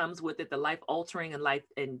that comes with it, the life altering and life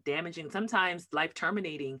and damaging, sometimes life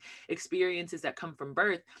terminating experiences that come from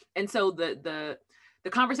birth. And so the the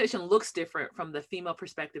conversation looks different from the female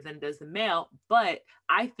perspective than does the male, but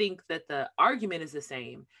I think that the argument is the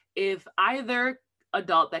same. If either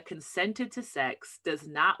adult that consented to sex does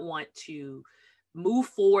not want to move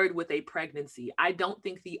forward with a pregnancy, I don't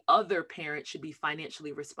think the other parent should be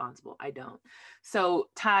financially responsible. I don't. So,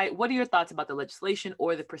 Ty, what are your thoughts about the legislation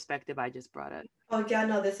or the perspective I just brought up? Oh, y'all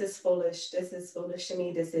know this is foolish. This is foolish to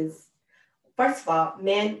me. This is, first of all,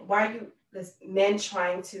 men, why are you, men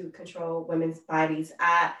trying to control women's bodies?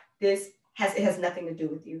 It has nothing to do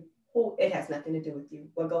with you. It has nothing to do with you.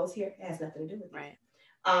 What goes here, it has nothing to do with you. Right.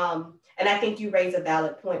 And I think you raise a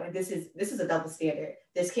valid point. Like, this is a double standard.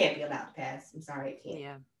 This can't be allowed to pass. I'm sorry, it can't.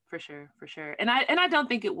 Yeah, for sure. And I don't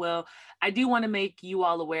think it will. I do want to make you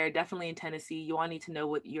all aware, definitely in Tennessee, you all need to know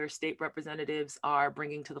what your state representatives are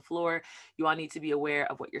bringing to the floor. You all need to be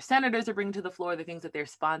aware of what your senators are bringing to the floor, the things that they're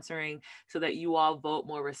sponsoring, so that you all vote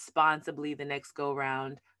more responsibly the next go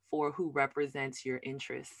round for who represents your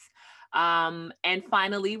interests. And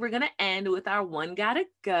finally, we're going to end with our one gotta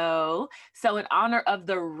go. So in honor of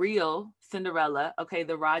the real Cinderella, okay,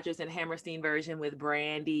 the Rodgers and Hammerstein version with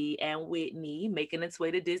Brandy and Whitney making its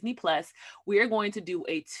way to Disney Plus, we're going to do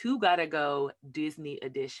a two gotta go Disney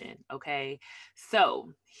edition, okay?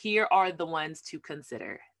 So here are the ones to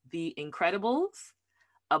consider: The Incredibles,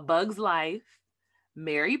 A Bug's Life,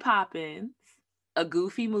 Mary Poppins, A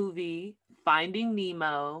Goofy Movie, Finding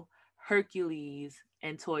Nemo, Hercules,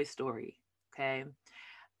 and Toy Story, okay?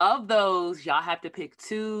 Of those, y'all have to pick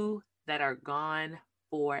two that are gone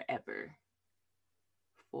forever.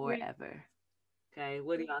 Forever. Okay,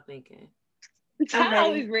 what are y'all thinking? I'm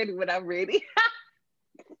always ready when I'm ready.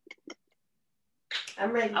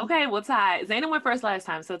 I'm ready. Okay, well, Ty, Zaina went first last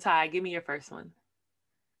time, so Ty, give me your first one.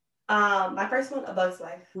 My first one, A Bug's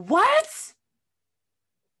Life. What?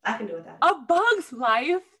 I can do without it. A Bug's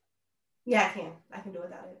Life? Yeah, I can do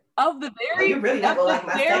without it. Of the very,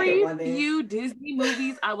 few few Disney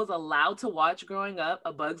movies I was allowed to watch growing up,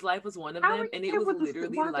 A Bug's Life was one of them, and it was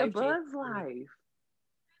literally like A Bug's Life.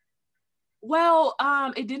 Well,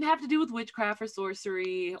 it didn't have to do with witchcraft or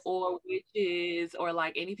sorcery or witches or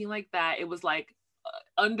like anything like that. It was like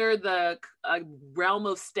under the realm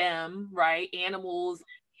of STEM, right? Animals.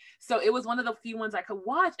 So it was one of the few ones I could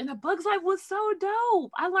watch, and A Bug's Life was so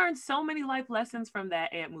dope. I learned so many life lessons from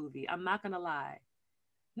that ant movie. I'm not gonna lie.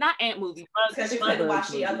 Not ant movie. Because you couldn't watch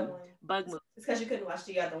the other one. Bug movie. It's because you couldn't watch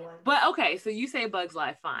the other one. But okay, so you say Bug's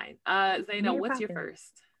Life, fine. Zaina, what's your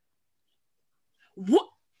first? What?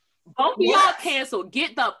 Both of y'all cancel.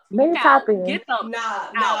 Get the out. Get the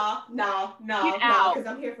No. Because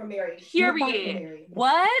I'm here for Mary. Period.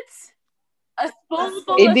 What? A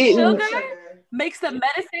spoonful of sugar makes the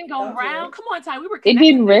medicine go round. Come on, Ty. We were. It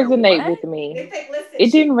didn't resonate with me.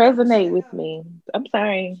 It didn't resonate with me. I'm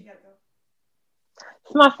sorry.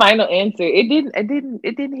 It's my final answer. It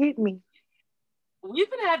didn't hit me. We're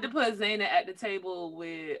gonna have to put Zaina at the table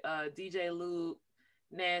with DJ Luke,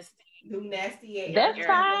 Nasty. Nasty. That's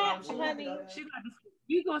fine, honey.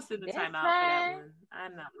 You gonna sit the time out for that one.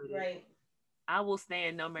 I'm not with it. I will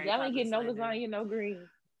stand no Mary. Y'all ain't getting no lasagna, no green.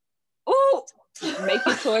 Ooh, make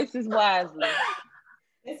your choices wisely.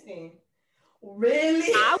 Listen,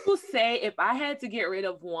 really? I will say if I had to get rid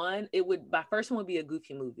of one, my first one would be A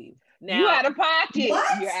Goofy Movie. Now you out of pocket.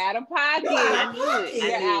 What? You're out of pocket.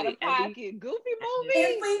 You're out of pocket. Goofy Movie.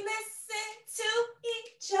 If we listen to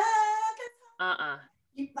each other.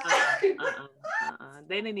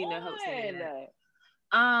 They didn't need no help saying that.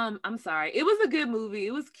 I'm sorry. It was a good movie.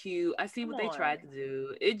 It was cute. I see what they tried to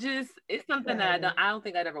do. It's something that I don't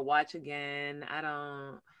think I'd ever watch again. I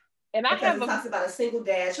don't. And I have talks about a single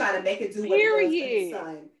dad trying to make it do what it does for his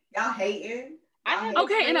son. Y'all hating.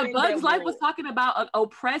 Okay, and A Bug's Life was talking about an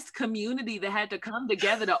oppressed community that had to come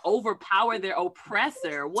together to overpower their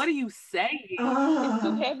oppressor. What are you saying? It's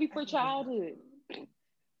too heavy for childhood.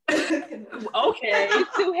 Okay,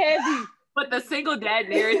 it's too heavy. But the single dad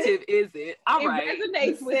narrative isn't. All right. It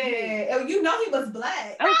resonates with me. Oh, you know he was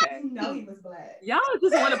black. Okay. You know he was black. Y'all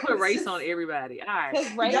just want to put race on everybody. All right.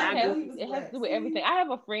 Because race has to do with everything. I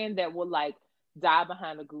have a friend that will like die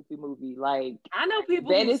behind a Goofy movie. Like I know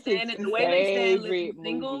people who stand in the way they stand living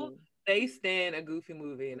single. They stand A Goofy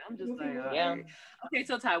Movie, and I'm just like, yeah. Okay,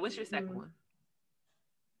 so Ty, what's your second one?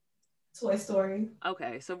 Toy Story.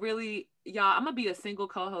 Okay, so really, y'all, I'm gonna be a single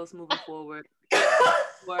co-host moving forward.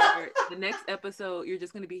 For the next episode, you're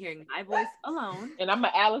just gonna be hearing my voice alone, and I'm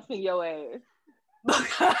gonna Allison your ass.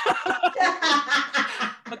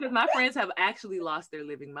 Because my friends have actually lost their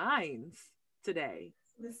living minds today.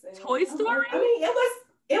 Listen, Toy Story. I mean,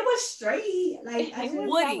 it was straight. Like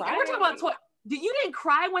Woody, right. We're talking about toy. You didn't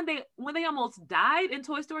cry when they almost died in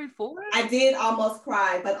Toy Story 4? I did almost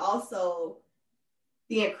cry, but also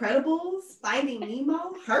The Incredibles, Finding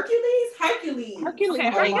Nemo, Hercules. Okay, ain't Hercules going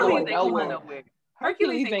ain't going nowhere. nowhere.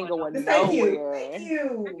 Hercules ain't going Thank you. nowhere. Thank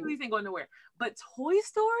you. Hercules ain't going nowhere. But Toy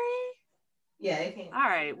Story? Yeah, it can't. All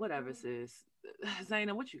right, whatever, sis.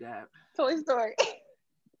 Zaina, what you got? Toy Story.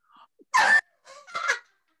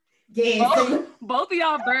 Yes. Both of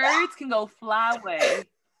y'all birds can go fly away.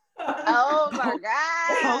 Oh my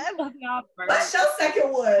God. Both of y'all birds. What's your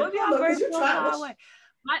second one? Both of y'all birds you go try fly it. away.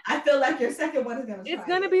 I feel like your second one is gonna. It's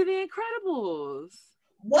gonna be The Incredibles.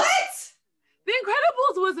 What? The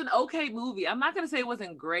Incredibles was an okay movie. I'm not gonna say it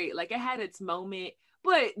wasn't great. Like, it had its moment,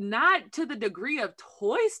 but not to the degree of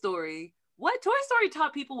Toy Story. What? Toy Story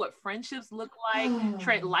taught people what friendships look like,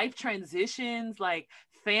 life transitions, like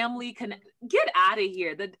family connect. Get out of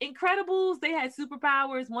here. The Incredibles, they had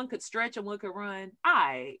superpowers. One could stretch and one could run.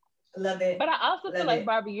 Love it. But I also Love feel like, it.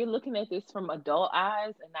 Barbie, you're looking at this from adult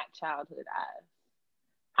eyes and not childhood eyes.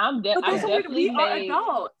 But I definitely we are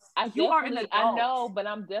adults. You are an adult. I know, but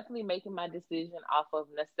I'm definitely making my decision off of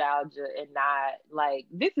nostalgia and not like,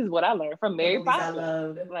 this is what I learned from Mary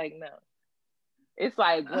Poppins. Like, no. It's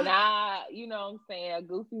like when you know what I'm saying, a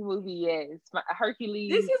goofy movie, yes.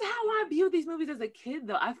 Hercules. This is how I viewed these movies as a kid,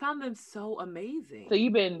 though. I found them so amazing. So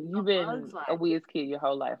you've been a whiz kid your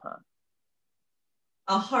whole life, huh?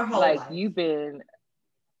 Her whole life. Like you've been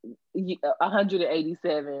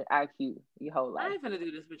 187 IQ your whole life. I ain't finna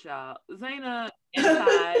do this with y'all. Zaina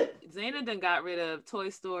inside. Zaina done got rid of Toy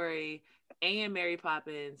Story and Mary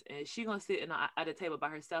Poppins, and she gonna sit at a table by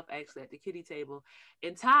herself, actually at the kiddie table.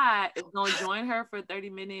 And Ty is gonna join her for a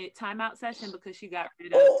 30-minute timeout session because she got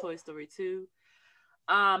rid of Toy Story 2.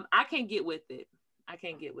 I can't get with it.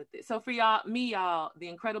 So for y'all, The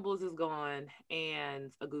Incredibles is gone,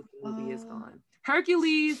 and a goofy movie is gone.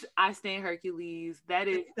 Hercules, I stand Hercules. That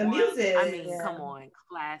is the music. I mean, come on,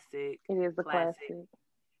 classic. It is a classic.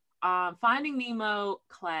 Finding Nemo,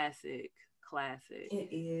 classic. It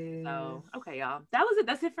is. So okay, y'all. That was it.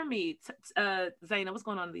 That's it for me. Zaina, what's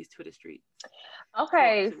going on in these Twitter streets?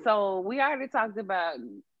 Okay, so we already talked about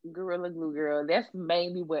Gorilla Glue Girl. That's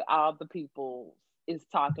mainly what all the people is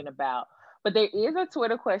talking about. But there is a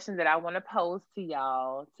Twitter question that I want to pose to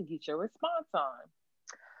y'all to get your response on.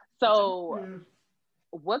 So,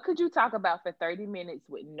 what could you talk about for 30 minutes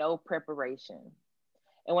with no preparation?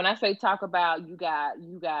 And when I say talk about, you got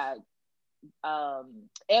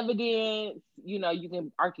evidence, you know, you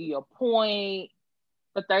can argue your point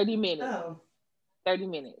for 30 minutes. 30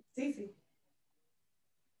 minutes. It's easy.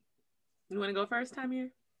 You want to go first,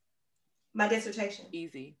 Tamir? My dissertation.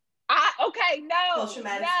 Easy. Okay, no.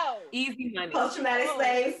 Easy money. Post-traumatic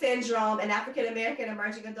slave syndrome and African-American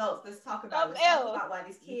emerging adults. Let's talk about why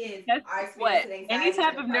these kids are experiencing anxiety. Any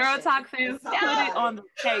type of neurotoxins, put it on the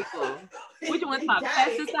table. We can talk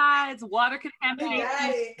pesticides, water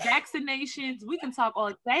contamination, vaccinations. We can talk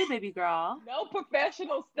all day, baby girl. No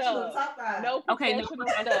professional stuff. No professional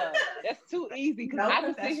stuff. That's too easy because I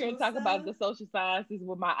can sit here and talk about the social sciences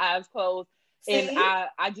with my eyes closed. And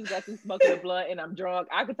I just got through smoking a blunt and I'm drunk.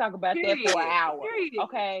 I could talk about that for an hour.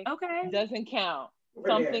 Okay. Doesn't count.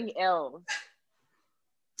 Something else.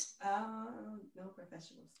 No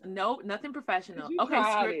professional stuff. No, nothing professional.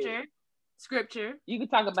 Okay, scripture. You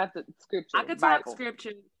could talk about the scripture. I could talk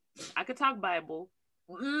scripture. I could talk Bible.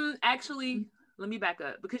 Actually, let me back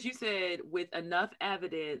up because you said with enough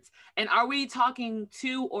evidence. And are we talking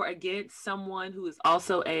to or against someone who is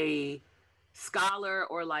also a scholar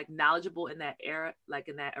or like knowledgeable in that era, like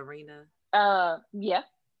in that arena? Yeah.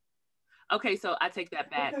 Okay, so I take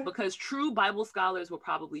that back because true Bible scholars will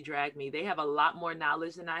probably drag me. They have a lot more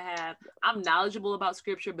knowledge than I have. I'm knowledgeable about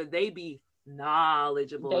scripture, but they be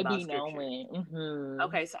knowledgeable about scripture. Knowing. Mm-hmm.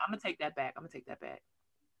 Okay, so I'm gonna take that back.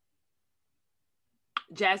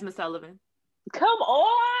 Jasmine Sullivan. Come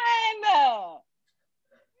on.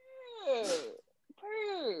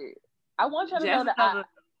 I want you to know that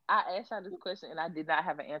I asked y'all this question and I did not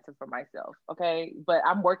have an answer for myself, okay? But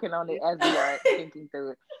I'm working on it as we are thinking through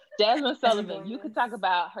it. Jasmine Sullivan, you could talk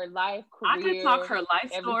about her life, career. I could talk her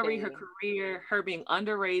life story, her career, her being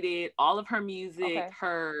underrated, all of her music,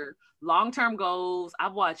 her long-term goals.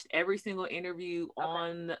 I've watched every single interview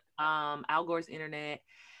on Al Gore's internet.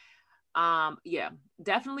 Yeah,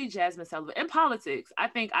 definitely Jasmine Sullivan. And politics, I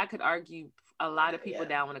think I could argue a lot of people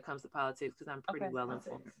down when it comes to politics because I'm pretty well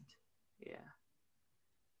informed. Yeah.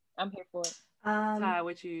 I'm here for it. Ty,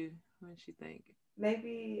 what you think?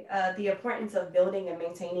 Maybe the importance of building and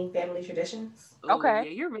maintaining family traditions. Ooh, yeah,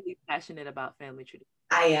 you're really passionate about family traditions.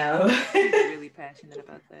 I am. You're really passionate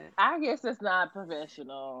about that. I guess it's not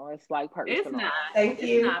professional. It's like personal. It's not. Thank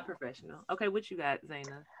you. It's not professional. Okay, what you got,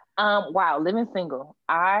 Zaina? Wow, living single.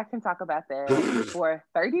 I can talk about that for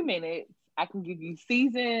 30 minutes. I can give you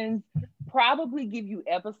seasons, probably give you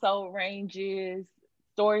episode ranges,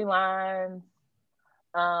 storylines,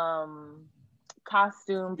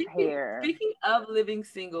 costumes, hair. Speaking of living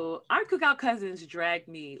single, our cookout cousins dragged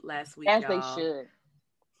me last week, as y'all, they should.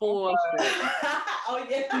 For oh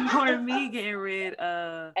yeah, for me getting rid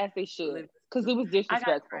of as they should, because it was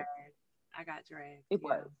disrespectful. I got dragged. It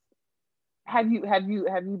was. Have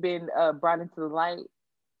you been brought into the light?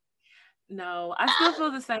 No, I still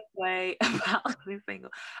feel the same way about living single.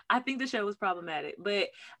 I think the show was problematic, but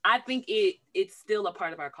I think it's still a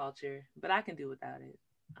part of our culture. But I can do without it.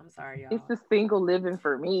 I'm sorry, y'all. It's the single living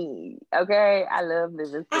for me. Okay, I love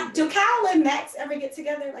living single. Do Kyle and Max ever get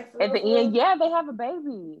together? Like at the end, yeah, they have a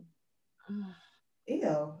baby.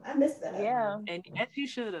 Ew, I missed that. Yeah, and yes, you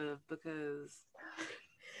should have, because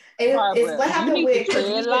it's what happened with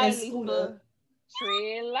tread lightly.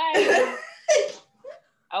 Tread lightly.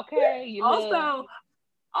 Okay. Also,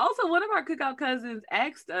 one of our cookout cousins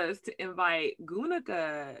asked us to invite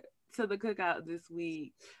Gunica to the cookout this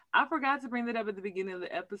week. I forgot to bring that up at the beginning of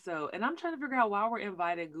the episode, and I'm trying to figure out why we're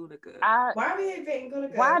inviting Gunica. Why are we inviting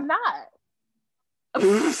Gunica? Why not?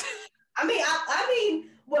 I mean,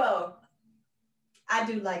 well, I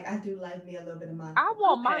do like me a little bit of Monica. I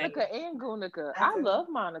want Monica and Gunica. I love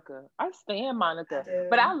Monica. I stand Monica,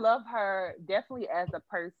 but I love her definitely as a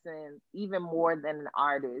person even more than an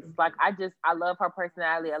artist. Mm-hmm. Like I love her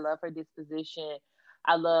personality. I love her disposition.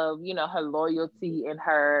 I love, her loyalty and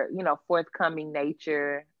her, forthcoming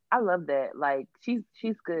nature. I love that. Like she's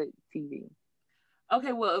good TV.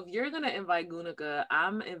 Okay, well, if you're gonna invite Gunica,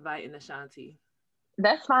 I'm inviting Ashanti.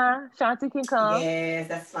 That's fine. Shanti can come. Yes,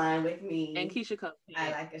 that's fine with me. And Keisha Cole.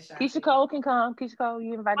 I like Ashanti. Keisha Cole can come. Keisha Cole,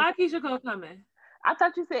 you invited. Why Keisha Cole coming? I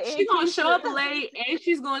thought you said she's gonna show up late and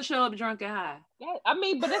she's gonna show up drunk and high. Yeah, I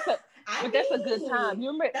mean, but that's a good time. You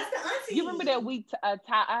remember? That's the auntie. You remember that week?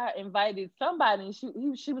 I invited somebody,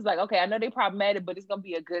 and she was like, "Okay, I know they problematic, but it's gonna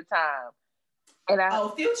be a good time." And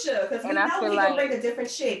Future, because we know we gonna bring a different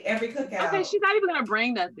chick every cookout. Okay, she's not even gonna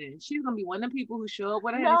bring nothing. She's gonna be one of the people who show up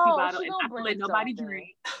with a Hennessy bottle and not let nobody drink.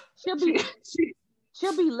 She'll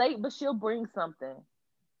be late, but she'll bring something.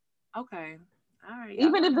 Okay. All right.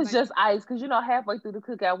 Even if it's just ice, because halfway through the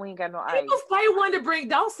cookout we ain't got no ice. People say one to bring.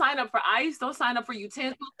 Don't sign up for ice. Don't sign up for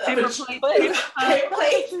utensils, paper plates.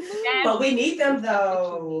 But we need them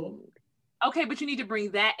though. Okay, but you need to bring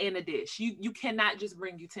that in a dish. You cannot just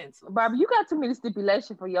bring utensils. Barbara, you got too many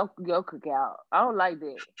stipulations for your cookout. I don't like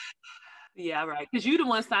that. Yeah, right. Because you the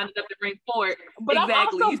one signed up to bring fork. But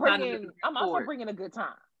exactly. I'm also bringing a good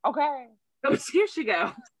time. Okay. Here she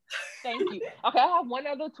go. Thank you. Okay, I have one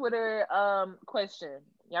other Twitter question.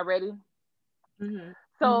 Y'all ready? Mm-hmm.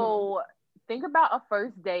 So think about a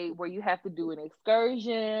first date where you have to do an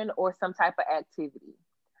excursion or some type of activity.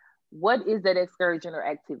 What is that excursion or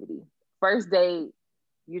activity? First date,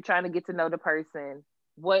 you're trying to get to know the person.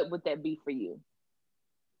 What would that be for you?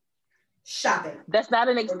 Shopping. That's not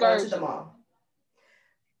an excursion. We're going to the mall.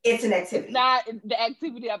 It's an activity. It's not the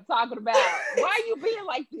activity I'm talking about. Why are you being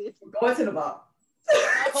like this? We're going to the mall.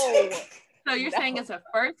 So you're saying it's a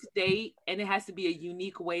first date and it has to be a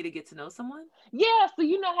unique way to get to know someone? Yeah. So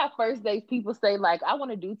you know how first dates people say like, I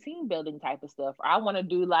want to do team building type of stuff. Or I want to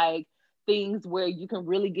do like things where you can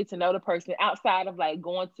really get to know the person outside of like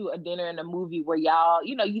going to a dinner and a movie where y'all,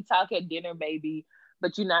 you talk at dinner maybe,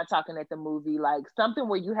 but you're not talking at the movie. Like something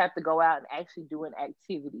where you have to go out and actually do an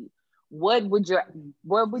activity. What would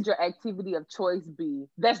your activity of choice be?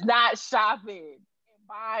 That's not shopping and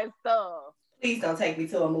buying stuff. Please don't take me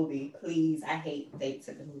to a movie. Please, I hate dates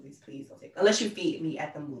at the movies. Please don't take me. Unless you feed me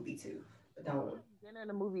at the movie too, but don't. Dinner in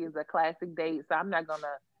the movie is a classic date, so I'm not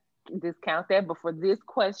gonna discount that. But for this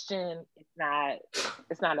question, it's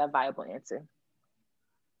not a viable answer.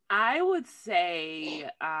 I would say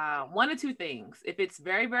one or two things. If it's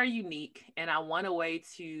very, very unique and I want a way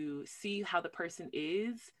to see how the person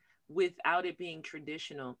is without it being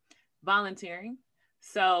traditional, volunteering.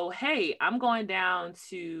 So, hey, I'm going down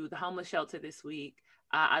to the homeless shelter this week.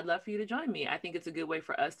 I'd love for you to join me. I think it's a good way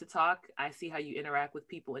for us to talk. I see how you interact with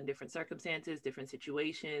people in different circumstances, different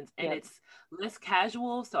situations, and it's less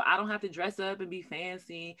casual. So I don't have to dress up and be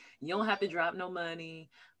fancy. You don't have to drop no money.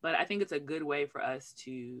 But I think it's a good way for us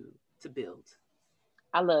to build.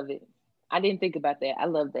 I love it. I didn't think about that. I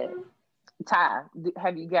love that. Ty,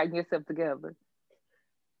 have you gotten yourself together?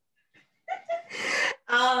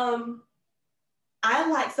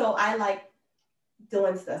 I like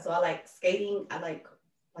doing stuff. So I like skating. I like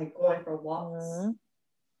going for walks.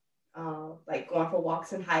 Like going for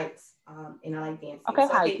walks and hikes. And I like dancing. Okay,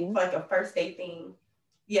 so hiking. I think for like a first date thing,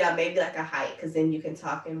 Yeah, maybe like a hike, because then you can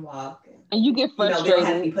talk and walk. And you get frustrated. We don't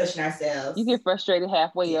have to be pushing ourselves. You get frustrated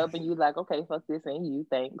halfway up, and you're like, okay, fuck this, ain't you,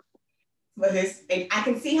 thanks. But I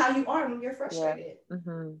can see how you are when you're frustrated. Yeah.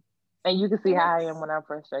 Mm-hmm. And you can see how I am when I'm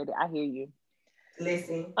frustrated. I hear you.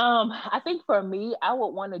 Listen. I think for me, I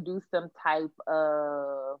would want to do some type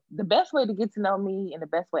of, the best way to get to know me and the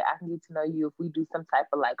best way I can get to know you, if we do some type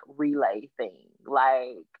of like relay thing.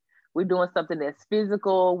 Like we're doing something that's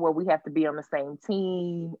physical where we have to be on the same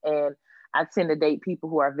team. And I tend to date people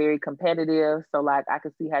who are very competitive. So like I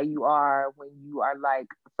can see how you are when you are like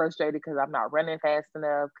frustrated because I'm not running fast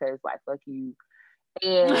enough, because like fuck you.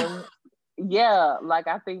 And yeah, like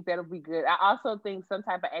I think that'll be good. I also think some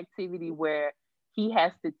type of activity where he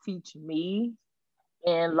has to teach me,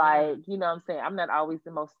 and like, you know what I'm saying, I'm not always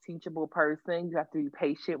the most teachable person. You have to be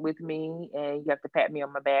patient with me and you have to pat me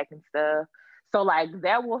on my back and stuff. So like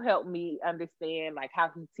that will help me understand like how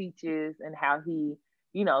he teaches and how he,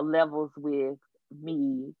 you know, levels with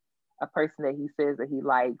me, a person that he says that he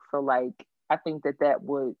likes. So like I think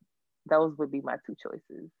those would be my two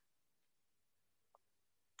choices.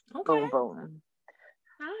 Okay. Boom, boom.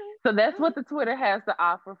 So that's what the Twitter has to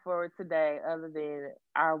offer for today, other than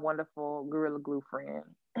our wonderful Gorilla Glue friend.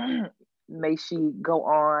 May she go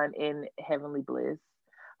on in heavenly bliss.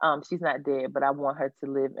 She's not dead, but I want her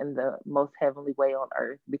to live in the most heavenly way on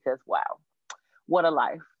earth, because wow, what a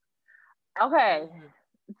life. Okay,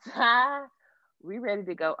 Ty, we ready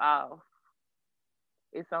to go off.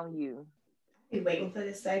 It's on you. I've been waiting for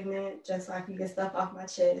this segment just so I can get stuff off my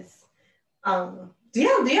chest. Do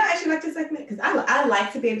y'all actually like this segment? Because I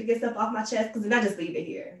like to be able to get stuff off my chest, because then I just leave it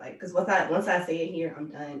here. Like, because once I say it here, I'm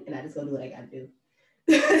done, and I just go do what I gotta do.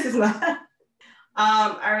 This is my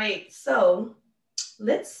all right. So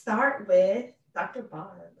let's start with Dr.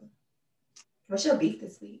 Barb. What's your beef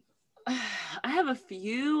this week? I have a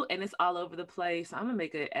few, and it's all over the place. I'm gonna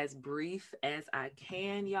make it as brief as I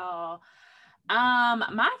can, y'all.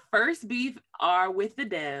 My first beef are with the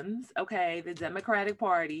Dems, okay, the Democratic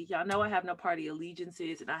Party. Y'all know I have no party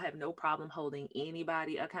allegiances, and I have no problem holding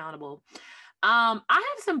anybody accountable. I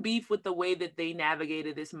have some beef with the way that they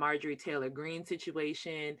navigated this Marjorie Taylor Greene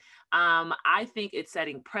situation. I think it's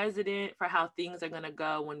setting precedent for how things are going to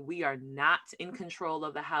go when we are not in control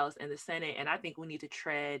of the House and the Senate, and I think we need to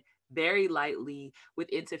tread very lightly with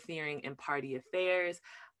interfering in party affairs.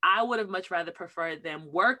 I would have much rather preferred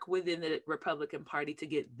them work within the Republican Party to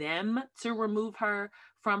get them to remove her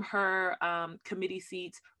from her committee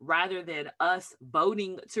seats, rather than us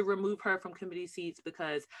voting to remove her from committee seats,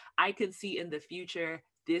 because I could see in the future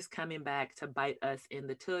this coming back to bite us in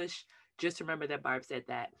the tush. Just remember that Barb said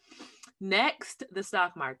that. Next, the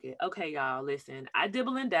stock market. Okay, y'all, listen, I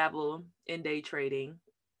dibble and dabble in day trading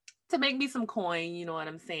to make me some coin, you know what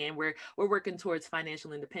I'm saying? We're working towards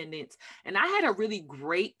financial independence. And I had a really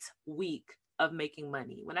great week of making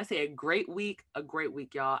money. When I say a great week,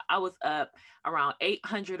 y'all. I was up around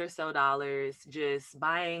 $800 or so, just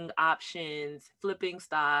buying options, flipping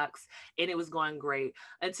stocks, and it was going great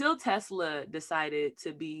until Tesla decided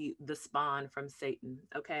to be the spawn from Satan,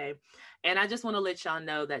 okay? And I just want to let y'all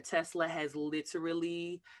know that Tesla has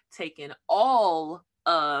literally taken all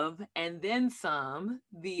of, and then some,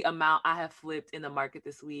 the amount I have flipped in the market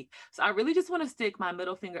this week. So I really just want to stick my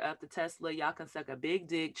middle finger up to Tesla. Y'all can suck a big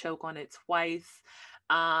dick, choke on it twice.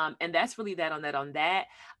 And that's really that on that.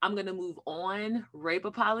 I'm going to move on. Rape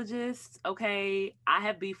apologists. Okay. I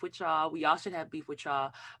have beef with y'all. We all should have beef with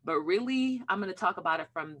y'all. But really, I'm going to talk about it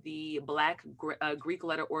from the Black Greek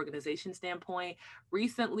letter organization standpoint.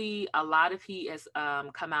 Recently, a lot of heat has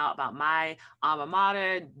come out about my alma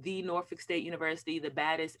mater, the Norfolk State University, the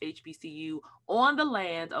baddest HBCU on the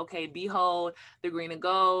land. Okay. Behold, the green and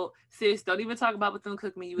gold. Sis, don't even talk about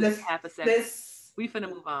Bethune-Cookman. You was half a second. We finna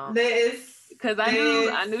move on. Because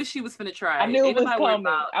I knew she was finna try. I knew it was coming.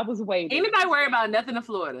 I was waiting. Ain't nobody worry about nothing in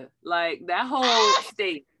Florida. Like that whole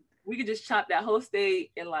state. We could just chop that whole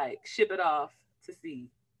state and like ship it off to sea.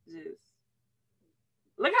 Just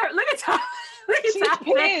look at Tom. She's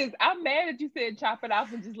pissed. I'm mad that you said chop it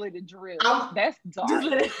off and just let it drill. That's dark.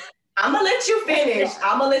 I'm gonna let you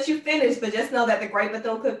finish. But just know that the Great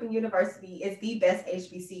Bethune-Cookman University is the best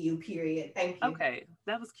HBCU. Period. Thank you. Okay,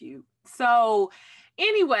 that was cute. So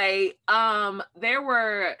anyway, there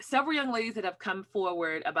were several young ladies that have come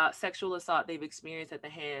forward about sexual assault they've experienced at the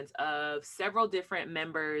hands of several different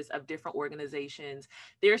members of different organizations.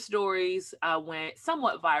 Their stories went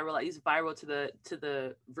somewhat viral, at least viral to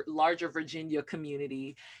the larger Virginia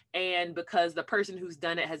community. And because the person who's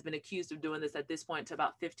done it has been accused of doing this at this point to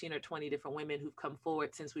about 15 or 20 different women who've come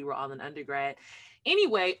forward since we were all in undergrad.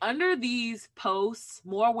 Anyway, under these posts,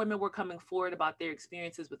 more women were coming forward about their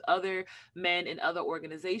experiences with other men in other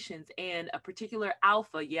organizations, and a particular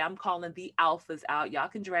alpha, yeah, I'm calling the alphas out, y'all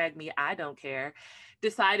can drag me, I don't care,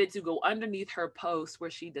 decided to go underneath her post where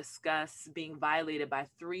she discussed being violated by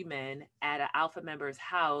 3 men at an alpha member's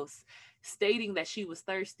house, stating that she was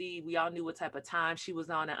thirsty. We all knew what type of time she was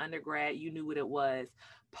on, an undergrad. You knew what it was.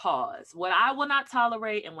 Pause. What I will not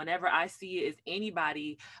tolerate, and whenever I see it, is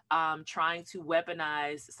anybody trying to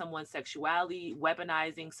weaponize someone's sexuality,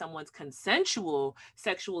 weaponizing someone's consensual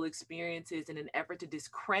sexual experiences in an effort to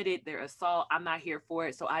discredit their assault. I'm not here for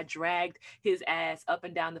it. So I dragged his ass up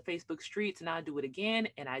and down the Facebook streets, and I'll do it again,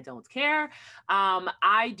 and I don't care.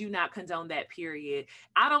 I do not condone that, period.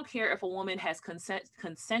 I don't care if a woman has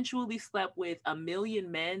consensually slept with 1 million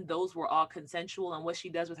men. Those were all consensual, and what she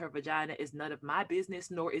does with her vagina is none of my business,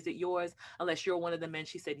 nor is it yours, unless you're one of the men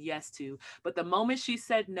she said yes to. But the moment she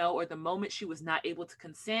said no, or the moment she was not able to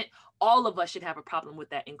consent, all of us should have a problem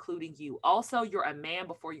with that, including you. Also, you're a man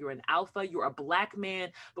before you're an alpha. You're a Black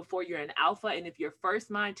man before you're an alpha. And if your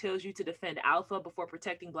first mind tells you to defend alpha before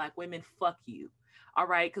protecting Black women, fuck you. All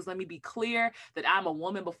right, because let me be clear that I'm a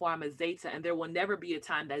woman before I'm a Zeta, and there will never be a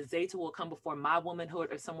time that Zeta will come before my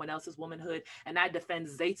womanhood or someone else's womanhood, and I defend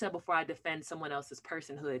Zeta before I defend someone else's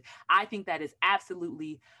personhood. I think that is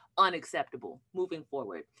absolutely unacceptable moving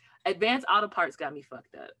forward. Advanced Auto Parts got me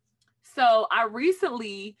fucked up. So I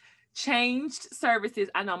recently changed services.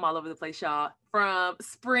 I know I'm all over the place, y'all. From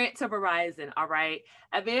Sprint to Verizon, all right?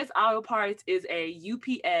 Advanced Auto Parts is a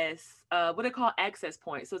UPS, what they call access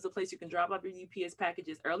point. So it's a place you can drop off your UPS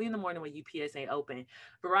packages early in the morning when UPS ain't open.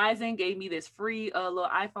 Verizon gave me this free little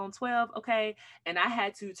iPhone 12, okay? And I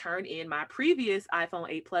had to turn in my previous iPhone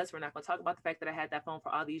 8 Plus. We're not gonna talk about the fact that I had that phone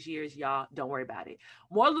for all these years, y'all. Don't worry about it.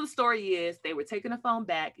 Moral of the story is they were taking the phone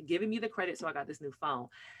back, giving me the credit, so I got this new phone.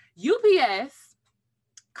 UPS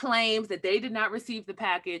claims that they did not receive the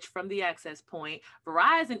package from the access point.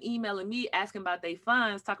 Verizon emailing me asking about their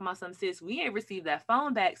funds, talking about some, sis, we ain't received that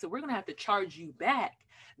phone back, so we're gonna have to charge you back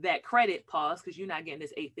that credit, pause, because you're not getting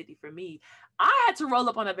this $850 from me. I had to roll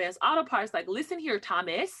up on Advanced Auto Parts like, listen here,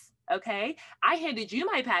 Thomas, okay, I handed you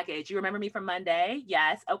my package. You remember me from Monday?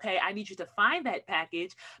 Yes. Okay, I need you to find that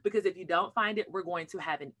package, because if you don't find it, we're going to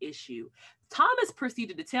have an issue. Thomas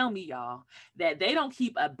proceeded to tell me, y'all, that they don't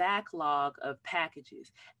keep a backlog of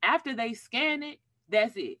packages. After they scan it,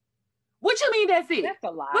 that's it. What you mean that's it? That's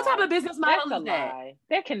a lie. What type of business model is that? Lie.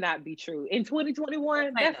 That cannot be true. In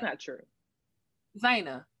 2021, that's not true.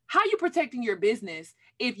 Zaina, how you protecting your business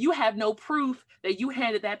if you have no proof that you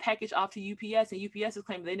handed that package off to UPS and UPS is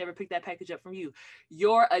claiming they never picked that package up from you?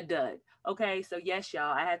 You're a dud. Okay, so yes,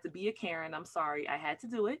 y'all, I had to be a Karen. I'm sorry. I had to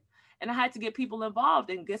do it. And I had to get people involved.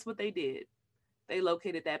 And guess what they did? They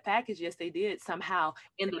located that package. Yes, they did. Somehow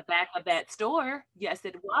in the back of that store. Yes,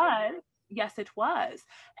 it was. Yes, it was.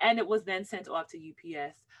 And it was then sent off to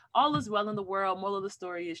UPS. All is well in the world. Moral of the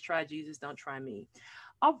story is try Jesus, don't try me.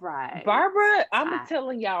 All right. Barbara, I'm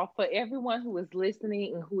telling y'all, for everyone who is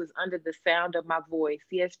listening and who is under the sound of my voice,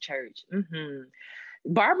 yes, church.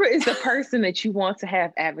 Barbara is the person that you want to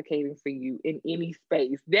have advocating for you in any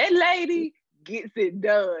space. That lady gets it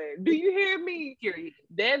done. Do you hear me? Period.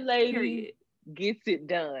 That lady gets it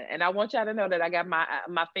done. And I want y'all to know that I got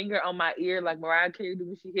my finger on my ear like Mariah Carey do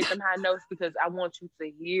when she hits them high notes, because I want you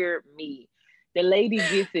to hear me. The lady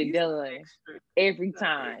gets it done every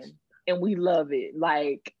time. And we love it.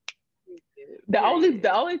 Like the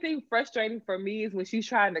only thing frustrating for me is when she's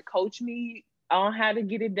trying to coach me on how to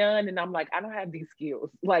get it done. And I'm like, I don't have these skills.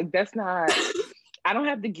 Like, that's not, I don't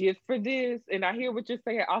have the gift for this. And I hear what you're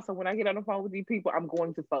saying. Also, when I get on the phone with these people, I'm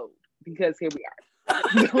going to fold, because here we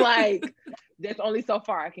are. Like, that's only so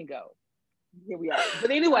far I can go. Here we are. But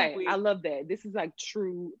anyway, I love that. This is like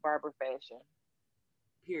true Barbara fashion.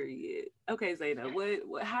 Period. Okay, Zaina,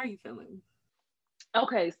 what how are you feeling?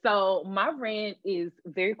 Okay, so my rant is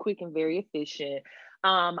very quick and very efficient.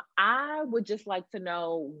 I would just like to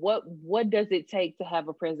know what does it take to have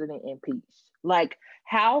a president impeached? Like,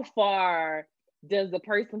 how far does the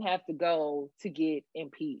person have to go to get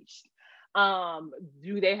impeached?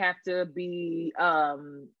 Do they have to be,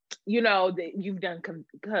 you've done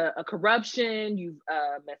corruption, you've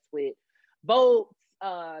messed with votes,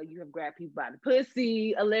 you have grabbed people by the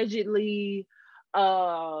pussy, allegedly.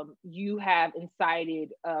 You have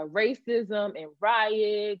incited racism and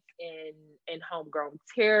riots and homegrown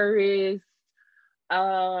terrorists.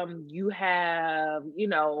 You have,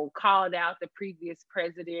 called out the previous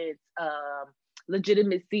president's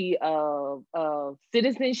legitimacy of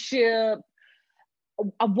citizenship.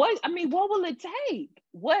 What will it take?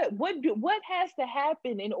 What has to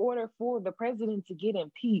happen in order for the president to get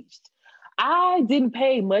impeached? I didn't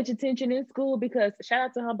pay much attention in school because shout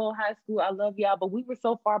out to Humboldt High School. I love y'all, but we were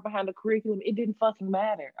so far behind the curriculum, it didn't fucking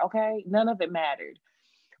matter. Okay. None of it mattered.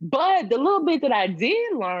 But the little bit that I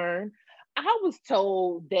did learn, I was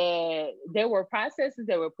told that there were processes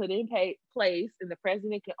that were put in place and the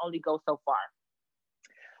president can only go so far.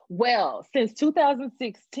 Well, since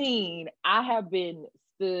 2016, I have been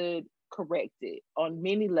stood corrected on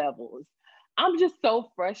many levels. I'm just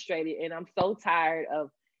so frustrated and I'm so tired of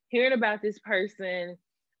hearing about this person.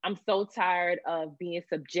 I'm so tired of being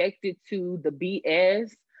subjected to the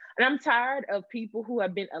BS. And I'm tired of people who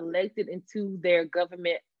have been elected into their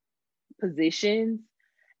government positions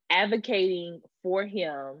advocating for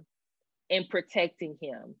him and protecting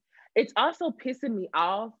him. It's also pissing me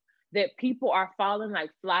off that people are falling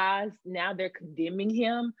like flies. Now they're condemning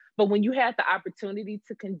him. But when you had the opportunity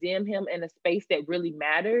to condemn him in a space that really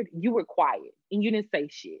mattered, you were quiet and you didn't say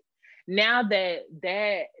shit. Now that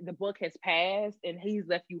the book has passed and he's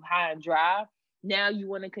left you high and dry, now you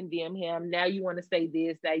want to condemn him. Now you want to say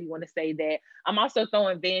this, now you want to say that. I'm also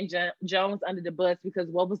throwing Van Jones under the bus because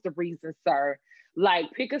what was the reason, sir?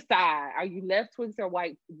 Like, pick a side. Are you left Twix or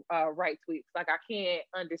right Twix? Like, I can't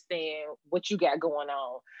understand what you got going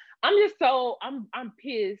on. I'm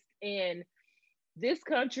pissed. And this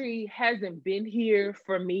country hasn't been here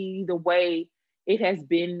for me the way it has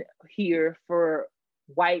been here for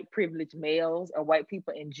white privileged males or white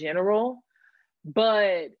people in general.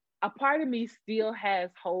 But a part of me still has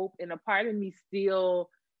hope, and a part of me still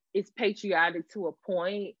is patriotic to a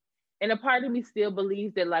point. And a part of me still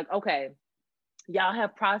believes that, like, okay, y'all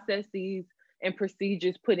have processes and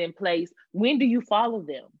procedures put in place. When do you follow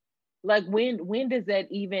them? Like, when does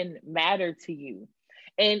that even matter to you?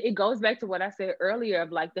 And it goes back to what I said earlier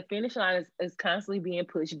of like the finish line is constantly being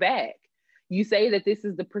pushed back. You say that this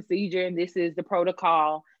is the procedure and this is the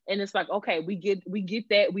protocol. And it's like, okay, we get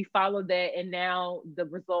that, we follow that. And now the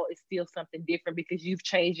result is still something different because you've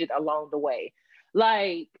changed it along the way.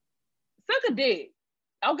 Like, suck a dick.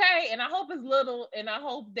 Okay. And I hope it's little and I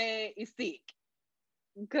hope that it's sick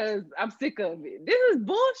because I'm sick of it. This is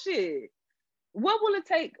bullshit. What will it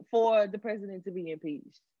take for the president to be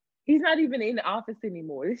impeached? He's not even in the office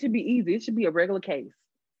anymore. It should be easy. It should be a regular case.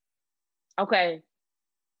 Okay.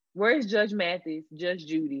 Where's Judge Mathis, Judge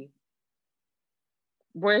Judy?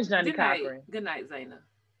 Where's Johnny Cochran? Good night, Zaina.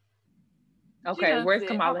 Okay, where's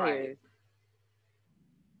Kamala Harris?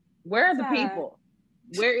 Where are the people?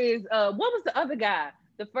 Where is what was the other guy?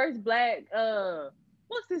 The first black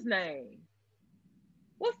what's his name?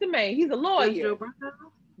 What's the name? He's a lawyer.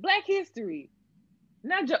 Black History.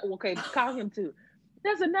 Not okay, call him too.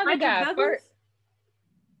 There's another guy.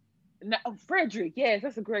 Frederick. Yes,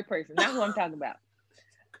 that's a great person. Not who I'm talking about.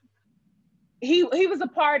 He was a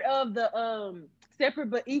part of the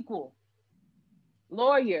Separate but Equal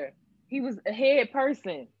lawyer. He was a head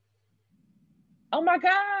person. Oh my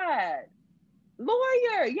God.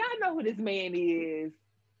 Lawyer. Y'all know who this man is.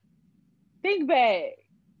 Think back.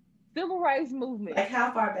 Civil rights movement. Like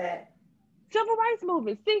how far back? Civil rights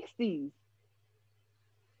movement, 60s.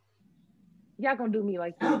 Y'all gonna do me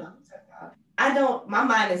like that? I don't. My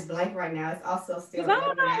mind is blank right now. It's also still. I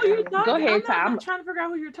don't know who you're talking. Go ahead, Tom. I'm trying to figure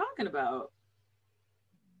out who you're talking about.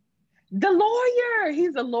 The lawyer.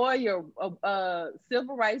 He's a lawyer.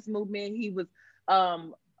 Civil rights movement. He was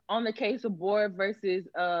on the case of Board versus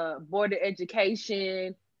Board of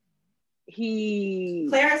Education.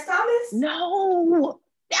 Clarence Thomas? No.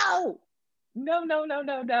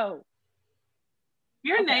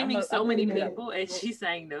 You're naming so many people, and she's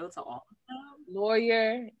saying no to all of them.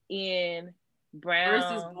 Lawyer in Brown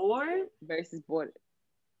versus Board.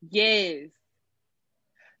 Yes.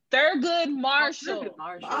 Thurgood Marshall.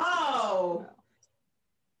 Oh.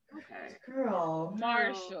 Okay. Girl.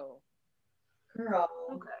 Marshall. Girl.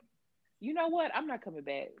 Okay. You know what? I'm not coming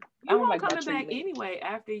back. You won't coming back anyway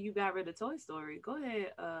after you got rid of Toy Story. Go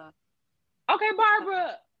ahead. Okay,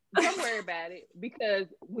 Barbara. Don't worry about it because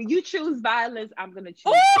when you choose violence, I'm gonna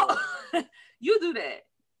choose. You do that.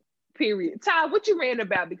 Period. Ty, what you ran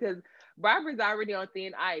about? Because Barbara's already on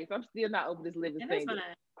thin ice. I'm still not over this living thing.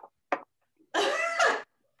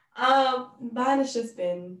 Mine has just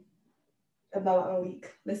been about a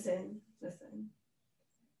week. Listen.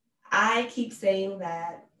 I keep saying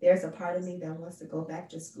that there's a part of me that wants to go back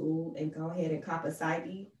to school and go ahead and cop a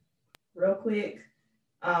PsyD real quick.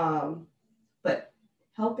 But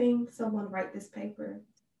helping someone write this paper,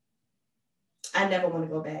 I never want to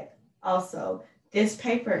go back. Also, this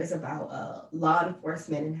paper is about law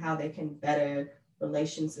enforcement and how they can better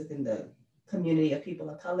relations within the community of people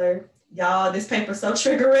of color. Y'all, this paper's so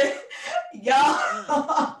triggering.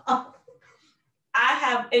 Y'all,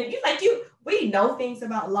 we know things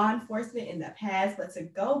about law enforcement in the past, but to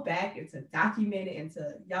go back and to document it and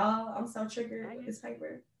to y'all, I'm so triggered with this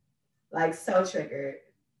paper. Like so triggered.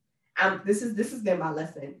 This has been my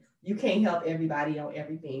lesson. You can't help everybody on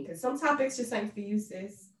everything because some topics just ain't for you,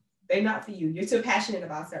 sis. They're not for you. You're too passionate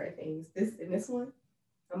about certain things. This one,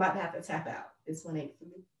 I'm about to have to tap out. This one ain't for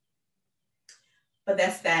me. But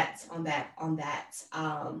that's that on that.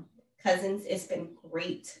 Cousins, it's been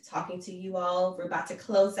great talking to you all. We're about to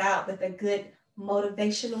close out with a good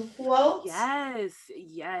motivational quote.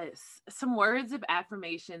 Yes. Some words of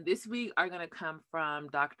affirmation this week are going to come from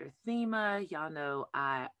Dr. Thema. Y'all know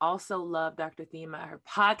I also love Dr. Thema. Her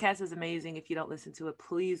podcast is amazing. If you don't listen to it,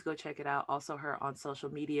 please go check it out. Also her on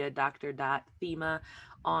social media, Dr.Thema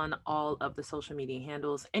on all of the social media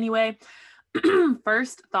handles. Anyway,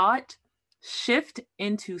 first thought, shift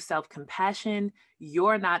into self-compassion.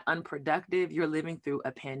 You're not unproductive. You're living through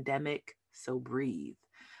a pandemic, so breathe.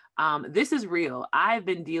 This is real. I've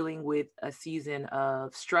been dealing with a season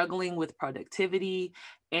of struggling with productivity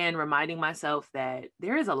and reminding myself that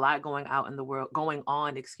there is a lot going on in the world,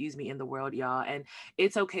 y'all. And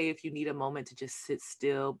it's okay if you need a moment to just sit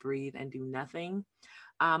still, breathe, and do nothing.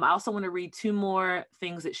 I also want to read 2 more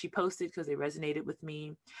things that she posted because they resonated with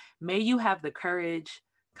me. May you have the courage,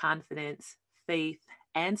 confidence, faith,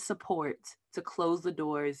 and support to close the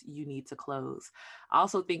doors you need to close. I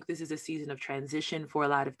also think this is a season of transition for a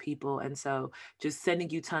lot of people. And so just sending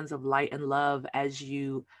you tons of light and love as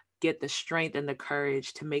you get the strength and the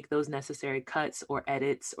courage to make those necessary cuts or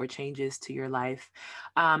edits or changes to your life.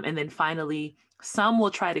 And then finally, some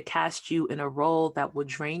will try to cast you in a role that will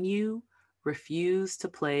drain you. Refuse to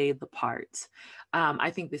play the part. I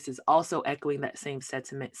think this is also echoing that same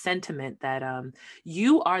sentiment that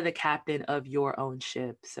you are the captain of your own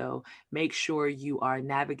ship. So make sure you are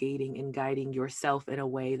navigating and guiding yourself in a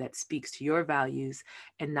way that speaks to your values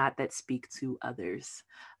and not that speak to others.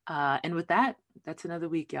 And with that, that's another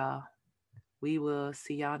week, y'all. We will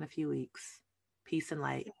see y'all in a few weeks. Peace and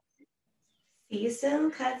light. See you soon,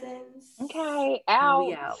 cousins. Okay, out.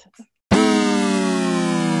 We out.